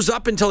league goes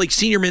up until like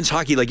senior men's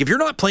hockey. Like if you're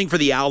not playing for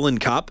the Allen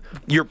Cup,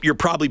 you're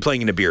probably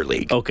playing in a beer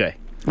league. Okay.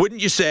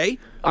 Wouldn't you say?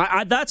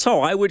 That's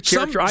how I would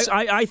characterize.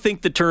 I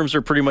think the terms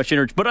are pretty much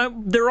but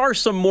there are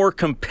some more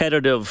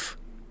competitive.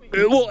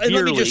 Well, and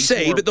let me just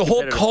say that the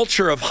whole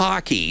culture of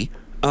hockey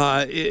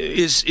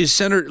is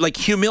centered. Like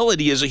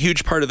humility is a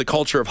huge part of the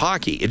culture of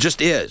hockey. It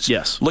just is.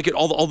 Yes. Look at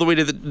all the way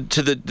to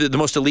the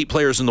most elite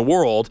players in the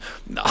world.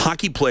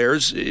 Hockey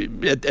players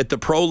at the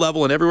pro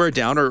level and everywhere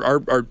down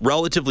are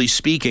relatively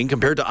speaking,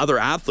 compared to other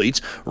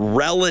athletes,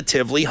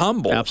 relatively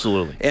humble.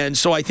 Absolutely. And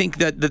so I think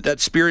that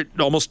spirit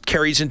almost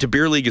carries into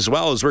beer league as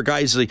well. Is where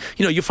guys,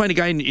 you find a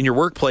guy in your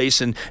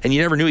workplace and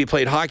you never knew he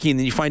played hockey, and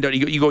then you find out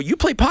you go, you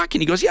play hockey,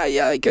 and he goes,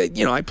 yeah,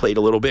 I played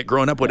a little bit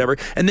growing up, whatever.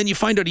 And then you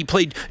find out he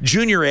played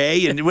junior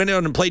A. And went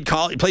out and played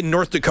college, played in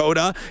North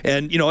Dakota,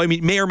 and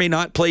may or may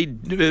not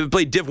played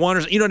Div 1 or,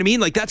 you know what I mean?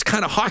 Like that's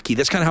kind of hockey.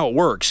 That's kind of how it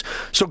works.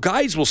 So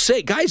guys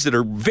that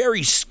are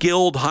very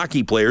skilled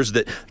hockey players,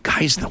 that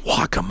guys that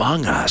walk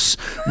among us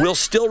will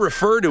still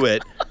refer to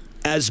it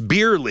as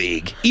beer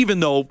league, even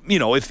though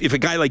if a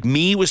guy like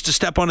me was to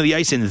step onto the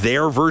ice in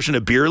their version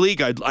of beer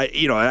league,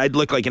 I'd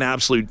look like an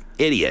absolute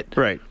idiot.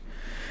 Right.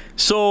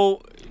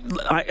 So.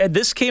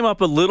 This came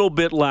up a little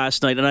bit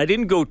last night, and I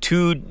didn't go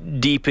too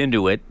deep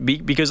into it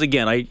because,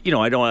 again, I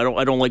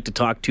don't like to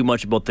talk too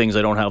much about things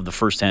I don't have the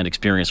firsthand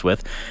experience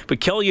with. But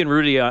Kelly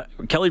Rudy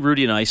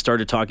and I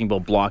started talking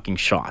about blocking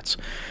shots,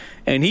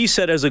 and he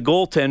said as a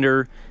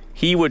goaltender,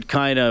 he would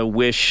kind of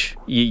wish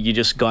you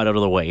just got out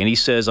of the way. And he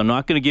says, I'm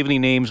not going to give any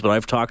names, but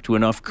I've talked to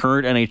enough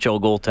current NHL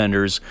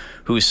goaltenders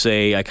who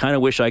say, I kind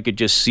of wish I could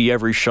just see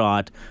every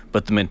shot,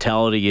 but the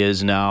mentality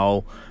is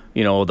now.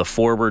 The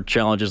forward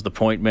challenges the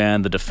point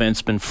man, the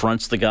defenseman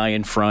fronts the guy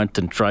in front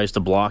and tries to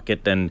block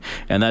it, and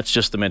that's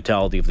just the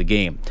mentality of the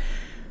game.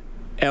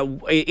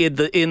 In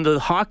the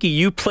hockey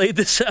you played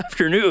this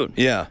afternoon,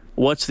 yeah.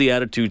 What's the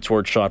attitude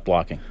towards shot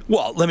blocking?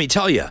 Well, let me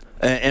tell you,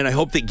 and I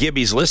hope that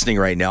Gibby's listening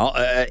right now.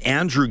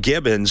 Andrew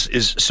Gibbons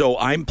is, so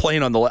I'm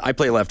playing I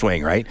play left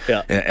wing, right?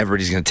 Yeah.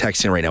 Everybody's going to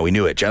text in right now. We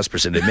knew it.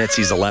 Jesperson admits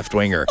he's a left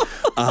winger.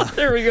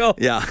 There we go.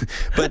 Yeah.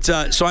 But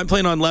so I'm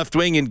playing on left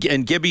wing,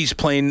 and Gibby's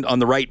playing on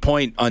the right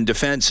point on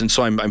defense, and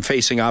so I'm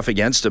facing off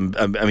against him.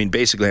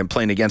 Basically, I'm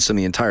playing against him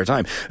the entire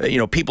time.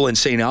 People in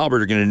St.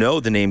 Albert are going to know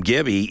the name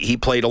Gibby. He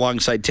played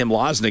alongside Tim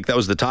Losnick. That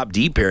was the top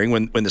D pairing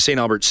when the St.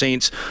 Albert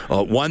Saints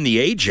won the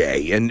AJ.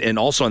 And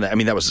also on that,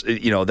 that was, who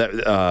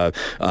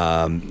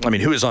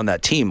was on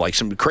that team? Like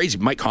some crazy,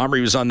 Mike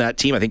Comrie was on that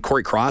team. I think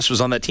Corey Cross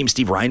was on that team.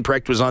 Steve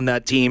Reinprecht was on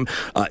that team.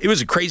 It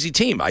was a crazy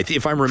team.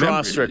 If I'm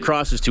remembering.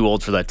 Cross is too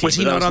old for that team. Was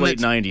he not on late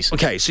that? 90s.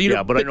 Okay, so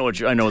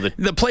I know that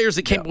the players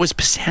that came. Was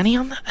Pisani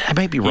on that? I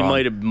might be wrong.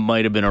 He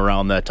might have been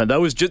around that time.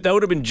 That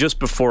would have been just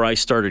before I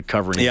started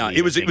covering. Yeah,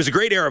 it was a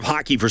great era of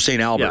hockey for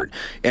St. Albert,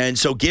 and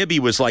so Gibby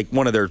was like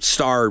one of their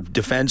star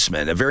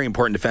defensemen, a very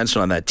important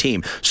defenseman on that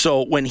team.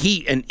 So when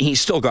he's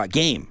still still got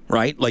game,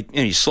 right? Like,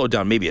 he slowed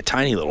down maybe a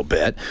tiny little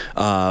bit,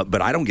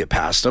 but I don't get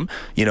past him,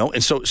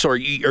 And so are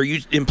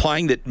you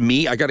implying that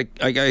I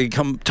gotta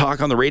come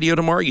talk on the radio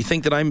tomorrow? You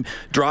think that I'm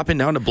dropping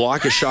down to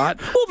block a shot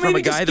from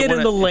a guy that get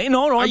in the lane?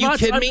 No, are you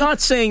kidding me? I'm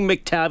not saying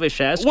McTavish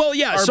has. Well,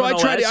 yeah. So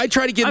I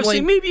try to get in the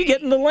lane. Maybe you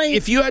get in the lane.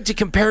 If you had to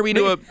compare me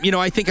to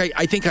I think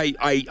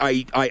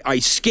I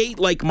skate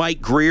like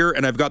Mike Greer,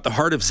 and I've got the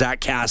heart of Zach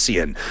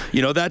Cassian.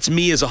 That's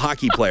me as a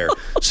hockey player.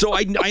 So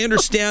I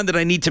understand that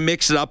I need to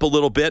mix it up a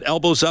little bit.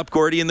 Elbows up,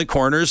 Gordy in the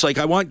corners. Like,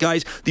 I want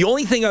guys. The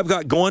only thing I've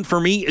got going for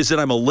me is that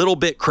I'm a little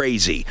bit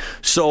crazy.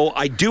 So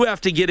I do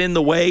have to get in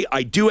the way.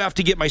 I do have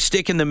to get my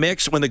stick in the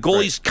mix. When the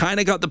goalie's kind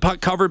of got the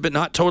puck covered, but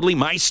not totally,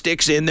 my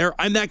stick's in there.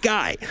 I'm that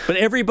guy. But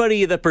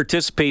everybody that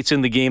participates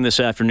in the game this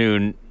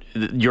afternoon,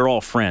 you're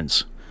all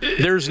friends.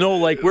 There's no,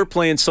 we're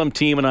playing some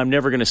team and I'm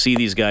never going to see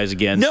these guys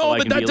again. No,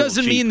 but that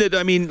doesn't mean that,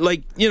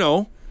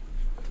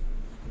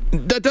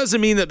 that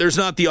doesn't mean that there's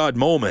not the odd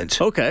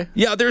moment. Okay.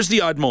 Yeah, there's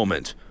the odd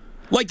moment.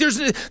 Like,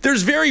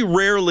 there's very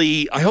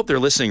rarely. I hope they're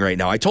listening right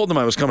now. I told them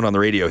I was coming on the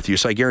radio with you,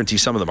 so I guarantee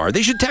some of them are.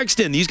 They should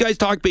text in. These guys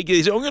talk big.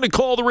 They say, I'm going to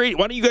call the radio.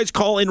 Why don't you guys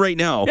call in right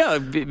now? Yeah,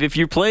 if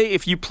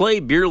you play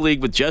Beer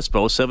League with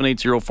Jespo,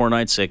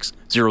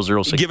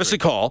 780-496-0063. Give us a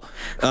call.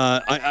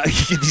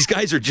 These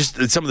guys are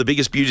just some of the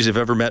biggest beauties I've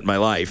ever met in my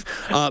life.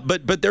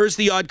 But there's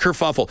the odd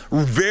kerfuffle.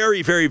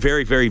 Very, very,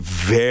 very, very,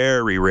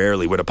 very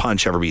rarely would a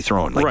punch ever be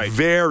thrown.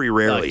 Very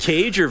rarely.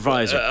 Cage or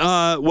visor?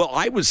 Well,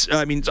 I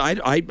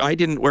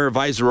didn't wear a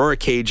visor or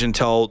a cage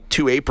until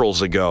 2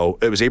 Aprils ago.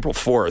 It was April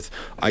 4th.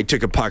 I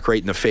took a puck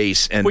right in the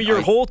face. And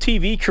your whole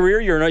TV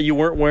career, you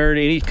weren't wearing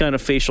any kind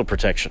of facial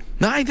protection.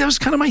 No, that was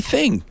kind of my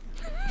thing.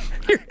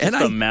 You're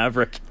a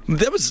maverick.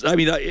 That was.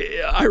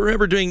 I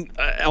remember doing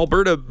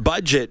Alberta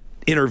budget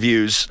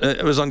interviews.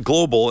 It was on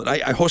Global, and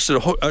I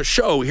hosted a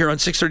show here on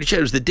 630 CHED.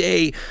 It was the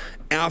day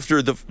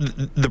after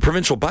the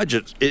provincial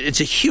budget.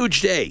 It's a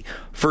huge day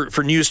for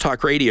News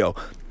Talk Radio.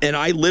 And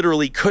I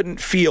literally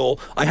couldn't feel.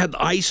 I had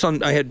I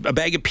had a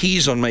bag of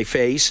peas on my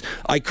face.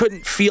 I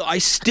couldn't feel. I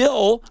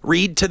still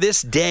read to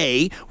this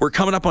day. We're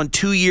coming up on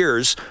 2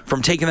 years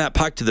from taking that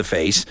puck to the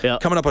face. Yeah.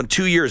 Coming up on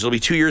 2 years. It'll be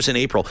 2 years in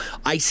April.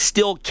 I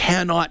still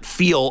cannot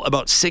feel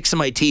about 6 of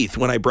my teeth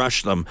when I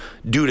brush them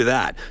due to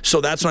that.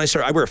 So that's when I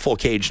started. I wear a full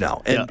cage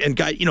now. And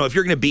guy, if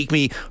you're going to beat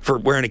me for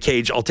wearing a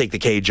cage, I'll take the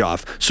cage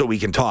off so we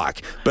can talk.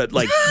 But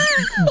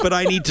but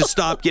I need to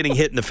stop getting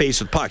hit in the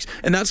face with pucks.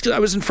 And that's because I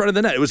was in front of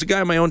the net. It was a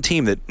guy on my own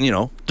team that,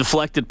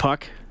 Deflected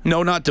puck?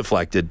 No, not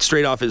deflected.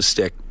 Straight off his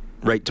stick,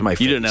 right to my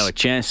face. You didn't have a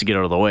chance to get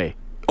out of the way.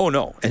 Oh,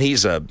 no. And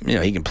he's,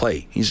 he can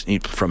play. He's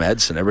from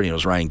Edson. Everybody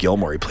knows Ryan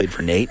Gilmore. He played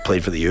for Nate,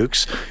 played for the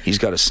Ukes. He's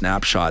got a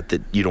snapshot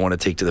that you don't want to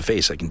take to the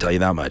face. I can tell you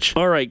that much.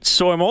 All right.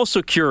 So I'm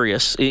also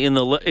curious in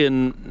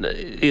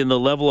the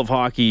level of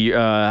hockey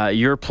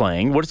you're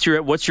playing. What's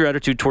your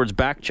attitude towards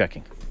back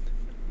checking?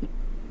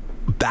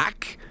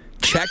 Back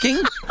checking?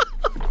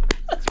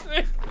 That's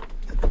great.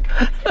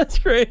 That's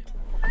great.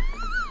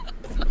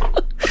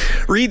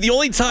 Reed, the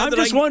only time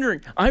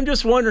I'm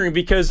just wondering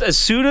because as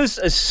soon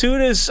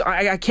as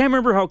I can't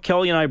remember how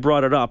Kelly and I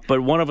brought it up,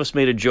 but one of us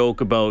made a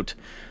joke about,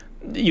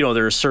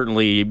 there are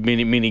certainly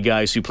many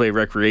guys who play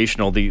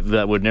recreational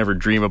that would never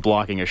dream of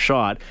blocking a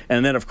shot.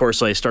 And then, of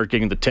course, I start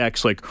getting the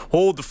text like,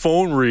 hold the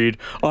phone, Reed.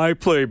 I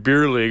play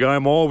beer league.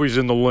 I'm always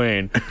in the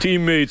lane.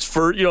 Teammates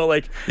first, Yeah,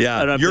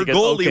 and I'm your thinking,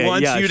 goalie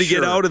wants you to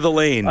get out of the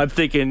lane. I'm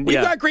thinking,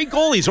 We've got great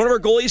goalies. One of our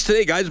goalies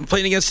today, guys I'm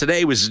playing against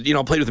today, was,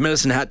 played with the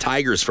Medicine Hat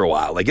Tigers for a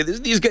while. Like,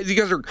 these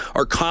guys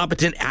are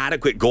competent,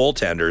 adequate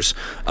goaltenders,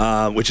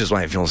 which is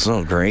why I feel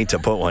so great to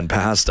put one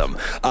past them.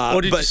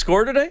 Did you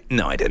score today?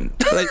 No, I didn't.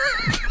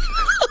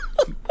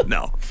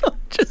 No.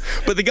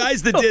 But the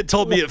guys that did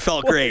told me it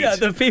felt great. Yeah,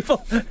 the people,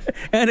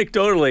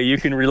 anecdotally, you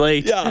can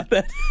relate. Yeah.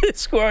 That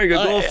scoring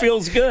a goal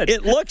feels good.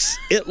 It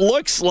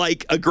looks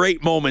like a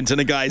great moment in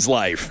a guy's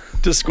life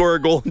to score a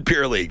goal in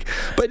Beer League.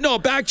 But no,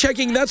 back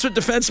checking, that's what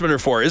defensemen are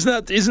for.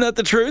 Isn't that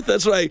the truth?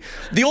 That's what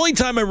the only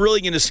time I'm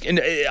really going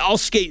to, I'll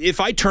skate, if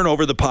I turn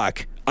over the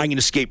puck, I'm going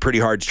to skate pretty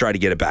hard to try to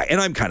get it back.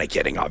 And I'm kind of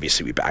kidding.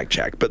 Obviously, we back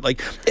check. But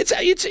it's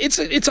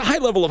a high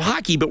level of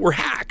hockey, but we're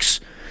hacks.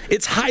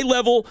 It's high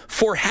level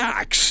for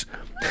hacks.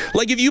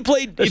 Like if you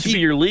played, that should be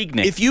your league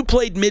name. If you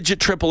played midget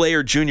AAA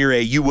or Junior A,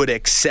 you would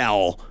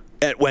excel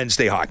at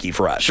Wednesday hockey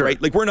for us, sure.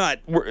 Right? Like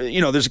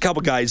there's a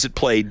couple guys that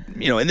played,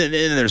 and then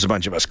there's a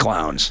bunch of us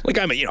clowns. Like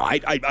I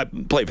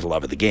play for the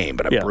love of the game,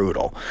 but I'm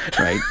brutal,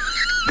 right?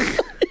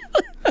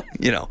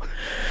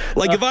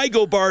 Like if I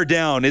go bar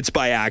down, it's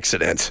by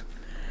accident.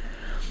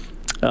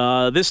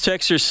 This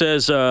texter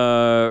says,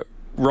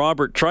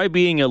 Robert, try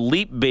being a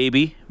leap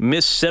baby.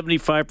 Miss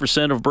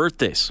 75% of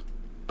birthdays.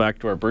 Back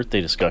to our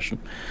birthday discussion.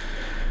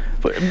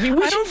 But I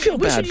don't feel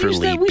bad for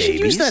leap babies. We should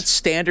use that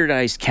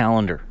standardized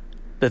calendar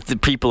that the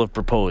people have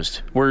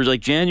proposed, where like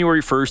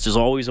January 1st is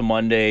always a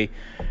Monday,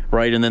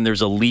 right? And then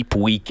there's a leap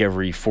week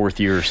every fourth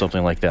year or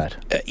something like that.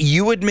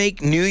 You would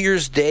make New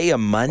Year's Day a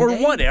Monday? Or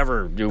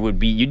whatever it would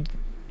be.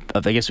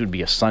 I guess it would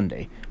be a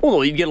Sunday.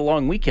 Well, you'd get a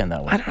long weekend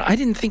that way. I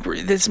didn't think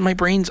this. My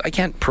brain's. I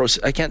can't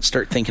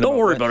start thinking. Don't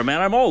worry about it,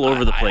 man. I'm all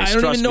over the place. I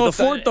don't Trust even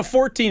know me. The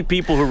 14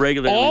 people who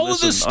regularly all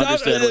listen of the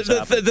stuff,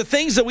 understand the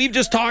things that we've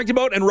just talked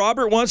about, and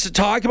Robert wants to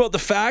talk about the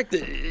fact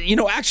that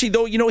actually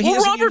though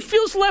Robert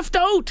feels left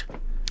out.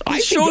 He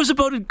shows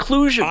about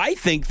inclusion. I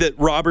think that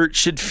Robert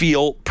should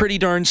feel pretty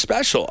darn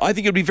special. I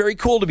think it would be very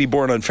cool to be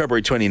born on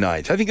February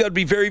 29th. I think that would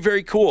be very,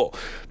 very cool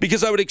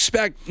because I would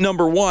expect,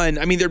 number one,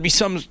 there'd be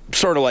some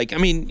sort of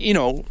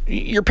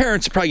your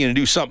parents are probably going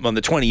to do something on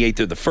the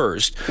 28th or the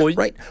 1st,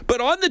 right? But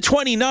on the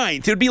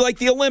 29th, it would be like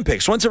the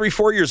Olympics. Once every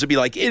 4 years, it'd be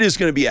like, it is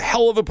going to be a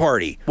hell of a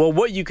party. Well,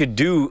 what you could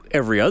do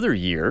every other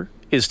year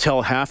is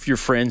tell half your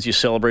friends you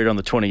celebrate on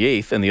the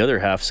 28th and the other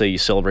half say you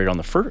celebrate on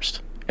the 1st.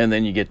 And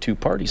then you get 2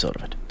 parties out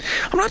of it.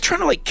 I'm not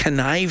trying to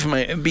connive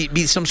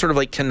be some sort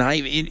of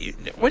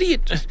connive. What do you?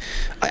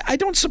 I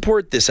don't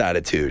support this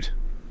attitude.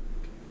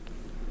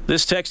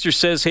 This texter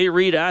says, "Hey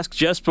Reed, ask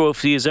Jespo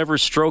if he has ever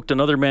stroked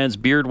another man's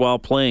beard while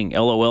playing.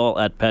 LOL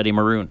at Patty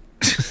Maroon."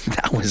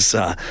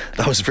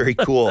 That was very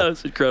cool. That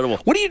was incredible.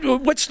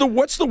 What's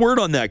the word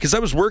on that? Because I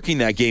was working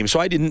that game, so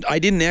I didn't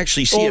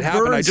actually see it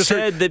happen. Burns I just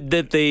said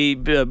that they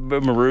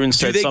Maroon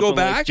said something go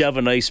back? like, "You have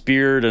a nice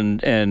beard,"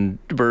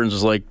 and Burns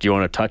was like, "Do you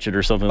want to touch it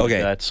or something like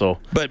that?" So,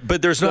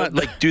 but there's not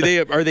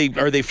are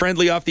they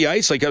friendly off the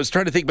ice? I was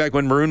trying to think back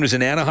when Maroon was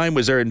in Anaheim.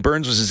 Was there and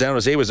Burns was in San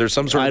Jose? Was there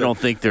some sort of? I don't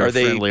think they're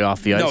friendly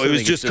off the ice. No, it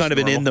was just kind of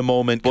an in the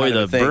moment. Boy, kind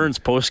the of thing. Burns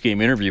post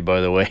game interview, by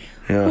the way.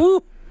 Yeah.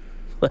 Woo.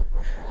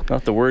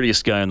 Not the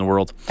wordiest guy in the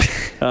world.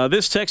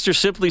 This texter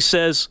simply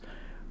says,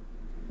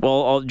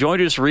 well, do you want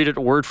me to just read it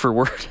word for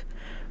word?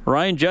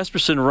 Ryan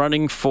Jesperson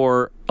running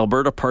for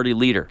Alberta Party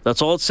leader.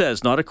 That's all it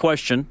says, not a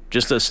question,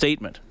 just a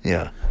statement.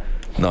 Yeah.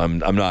 No, I'm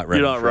not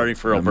running. You're not running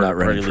for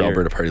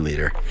Alberta Party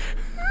leader.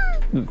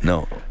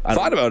 No.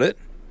 Thought about it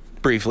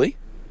briefly.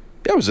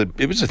 It was a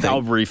thing.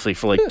 How briefly?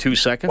 For 2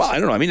 seconds? Well, I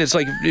don't know. It's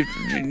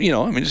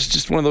it's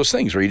just one of those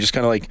things where you just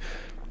kind of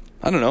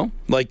I don't know,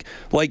 like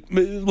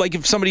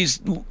if somebody's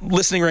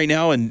listening right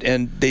now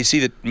and they see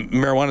that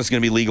marijuana is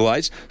going to be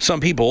legalized, some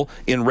people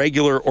in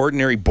regular,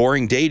 ordinary,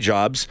 boring day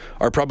jobs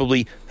are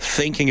probably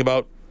thinking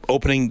about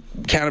opening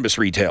cannabis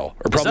retail.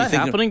 Or probably is that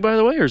happening, by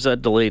the way, or is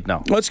that delayed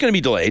now? Well, it's going to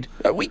be delayed.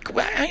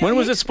 When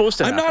was it supposed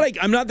to happen?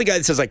 I'm not the guy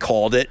that says I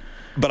called it,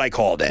 but I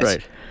called it.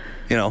 Right.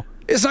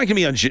 It's not going to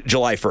be on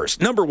July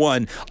 1st. Number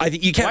one, I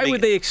think you can't. Why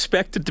would they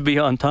expect it to be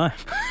on time?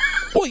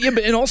 Well, yeah,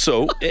 but and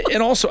also, I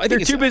think they're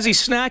too busy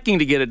snacking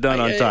to get it done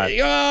on time.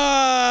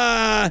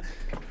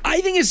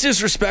 I think it's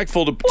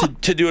disrespectful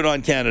to do it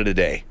on Canada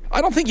Day.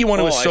 I don't think you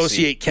want to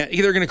associate.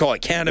 They're going to call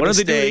it Cannabis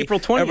Day. Day. April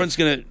 20th. Everyone's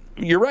going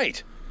to. You're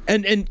right.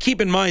 And keep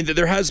in mind that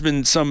there has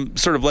been some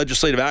sort of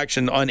legislative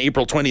action on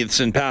April 20th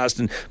in past,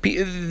 and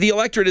the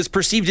electorate has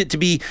perceived it to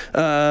be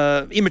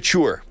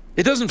immature.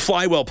 It doesn't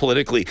fly well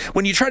politically.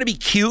 When you try to be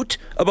cute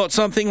about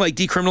something like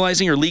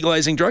decriminalizing or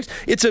legalizing drugs,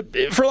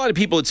 for a lot of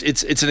people,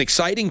 it's an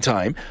exciting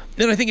time,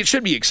 and I think it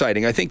should be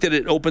exciting. I think that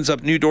it opens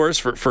up new doors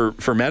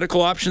for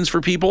medical options for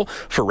people,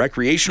 for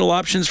recreational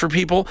options for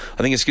people.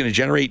 I think it's going to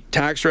generate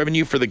tax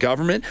revenue for the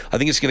government. I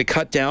think it's going to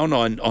cut down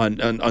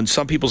on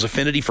some people's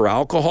affinity for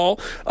alcohol,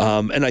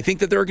 and I think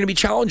that there are going to be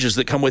challenges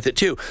that come with it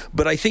too.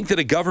 But I think that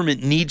a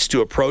government needs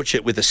to approach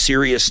it with a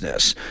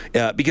seriousness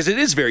because it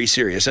is very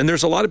serious, and there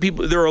are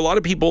a lot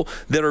of people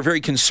that are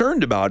very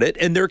concerned about it,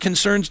 and their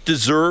concerns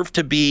deserve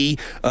to be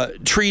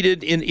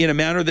treated in a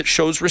manner that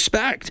shows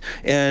respect.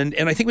 And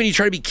I think when you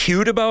try to be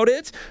cute about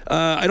it,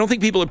 I don't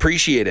think people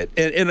appreciate it.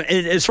 And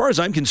as far as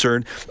I'm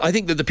concerned, I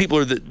think that the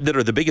people that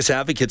are the biggest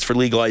advocates for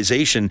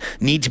legalization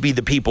need to be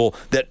the people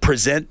that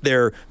present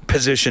their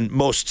position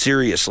most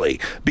seriously.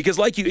 Because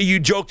like you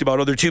joked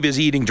about, they're too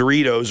busy eating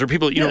Doritos, or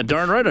people,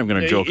 darn right I'm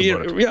going to joke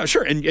about it. Yeah,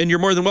 sure, and you're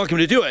more than welcome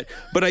to do it.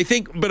 But I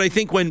think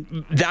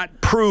when that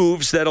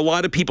proves that a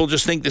lot of people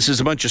just think this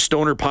is a bunch of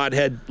stoner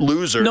pothead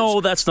losers.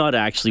 No, that's not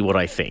actually what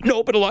I think.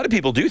 No, but a lot of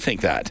people do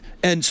think that.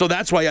 And so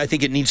that's why I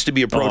think it needs to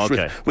be approached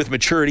with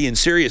maturity and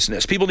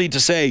seriousness. People need to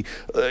say,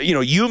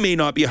 you may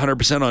not be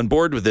 100% on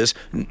board with this.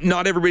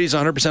 Not everybody's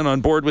 100%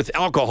 on board with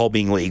alcohol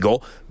being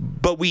legal,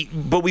 but we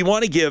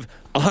want to give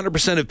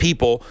 100% of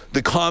people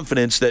the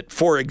confidence that,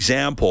 for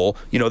example,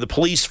 the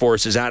police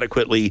force is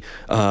adequately,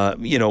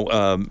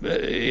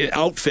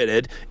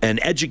 outfitted and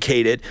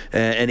educated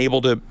and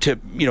able to,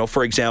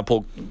 for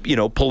example,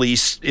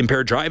 police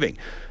impaired driving.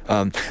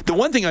 The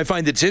one thing I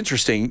find that's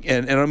interesting,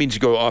 and I don't mean to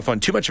go off on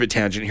too much of a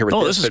tangent here with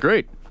this. Oh, this is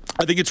great.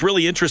 I think it's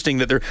really interesting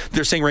that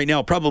they're saying right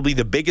now probably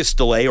the biggest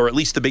delay, or at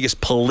least the biggest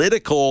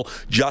political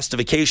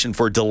justification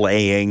for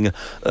delaying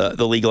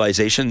the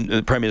legalization.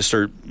 The Prime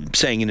Minister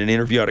saying in an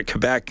interview out at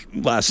Quebec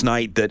last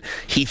night that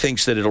he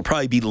thinks that it'll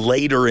probably be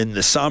later in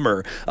the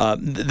summer.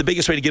 The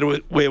biggest way to get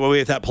away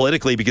with that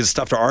politically, because it's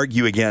tough to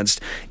argue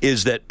against,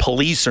 is that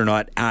police are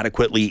not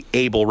adequately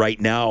able right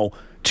now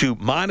to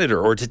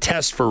monitor or to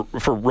test for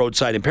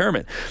roadside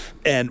impairment.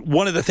 And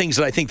one of the things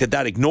that I think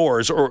that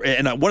ignores,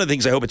 and one of the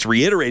things I hope it's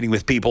reiterating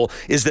with people,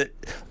 is that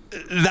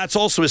that's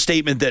also a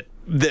statement that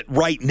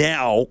right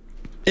now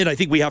And I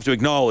think we have to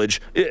acknowledge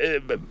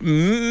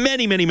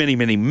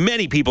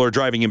many people are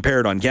driving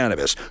impaired on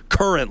cannabis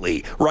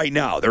currently, right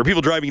now. There are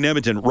people driving in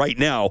Edmonton right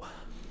now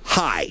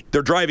high.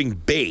 They're driving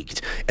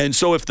baked. And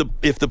so if the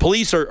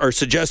police are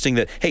suggesting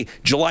that, hey,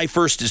 July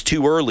 1st is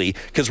too early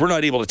because we're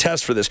not able to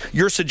test for this,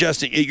 you're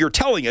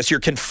telling us, you're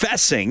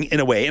confessing in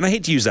a way, and I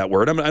hate to use that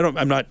word.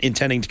 I'm not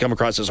intending to come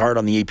across as hard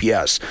on the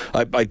EPS.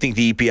 I think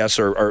the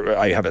EPS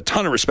I have a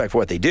ton of respect for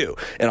what they do,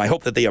 and I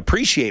hope that they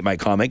appreciate my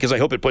comment because I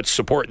hope it puts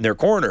support in their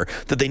corner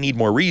that they need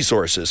more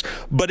resources.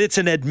 But it's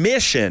an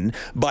admission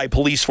by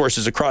police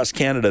forces across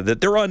Canada that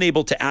they're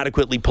unable to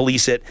adequately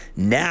police it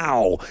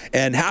now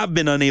and have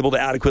been unable to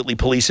adequately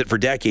police it for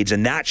decades,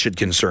 and that should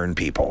concern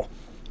people.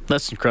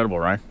 That's incredible,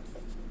 Ryan.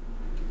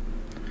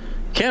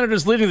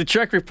 Canada's leading the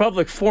Czech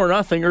Republic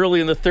 4-0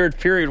 early in the third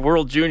period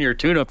World Junior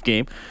tune-up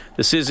game.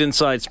 This is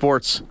Inside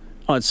Sports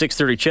on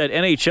 630 CHED.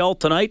 NHL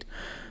tonight.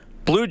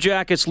 Blue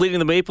Jackets leading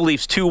the Maple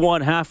Leafs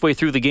 2-1 halfway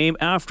through the game.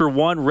 After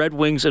one, Red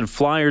Wings and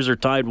Flyers are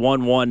tied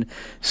 1-1.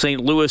 St.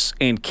 Louis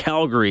and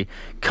Calgary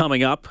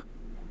coming up.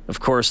 Of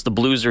course, the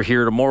Blues are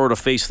here tomorrow to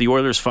face the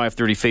Oilers.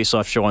 5:30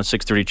 face-off show on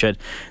 630 CHED.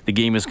 The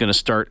game is going to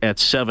start at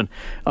 7.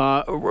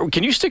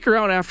 Can you stick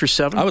around after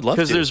 7? I would love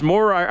to. Because there's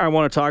more I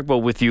want to talk about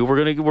with you.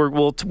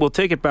 We'll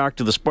take it back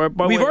to the sport.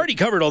 We've already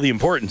covered all the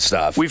important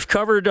stuff. We've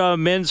covered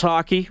men's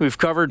hockey. We've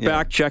covered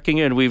back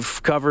checking, and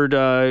we've covered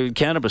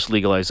cannabis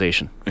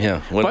legalization.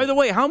 Yeah. By the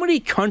way, how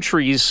many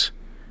countries?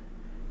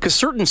 Because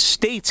certain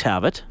states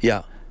have it.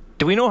 Yeah.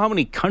 Do we know how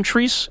many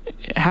countries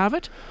have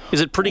it? Is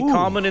it pretty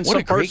common in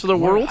some parts of the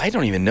world? I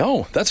don't even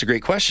know. That's a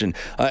great question.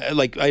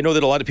 I know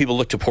that a lot of people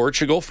look to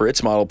Portugal for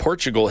its model.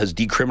 Portugal has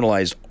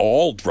decriminalized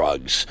all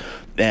drugs,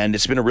 and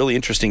it's been a really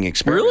interesting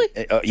experiment.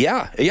 Really?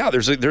 Yeah.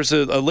 There's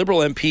a Liberal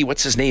MP.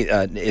 What's his name?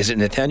 Is it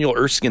Nathaniel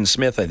Erskine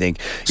Smith? I think.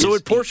 So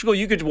in Portugal,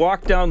 you could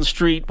walk down the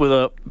street with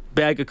a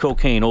bag of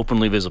cocaine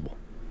openly visible.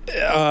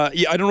 I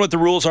don't know what the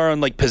rules are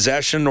on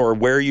possession or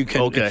where you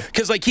can. Okay.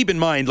 Because keep in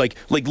mind,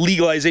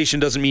 legalization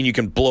doesn't mean you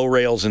can blow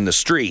rails in the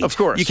street. Of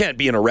course. You can't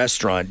be in a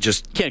restaurant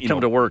just can't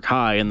come to work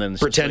high and then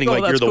pretending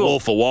you're the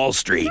Wolf of Wall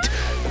Street.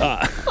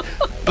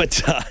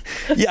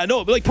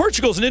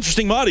 Portugal's an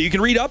interesting model. You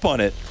can read up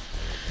on it.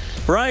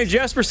 Ryan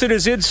Jesperson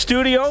is in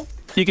studio.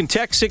 You can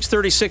text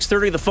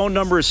 630-630. The phone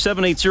number is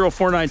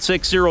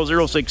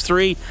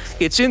 780-496-0063.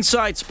 It's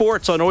Inside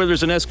Sports on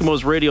Oilers and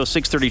Eskimos Radio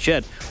 630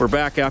 CHED. We're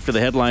back after the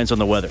headlines on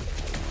the weather.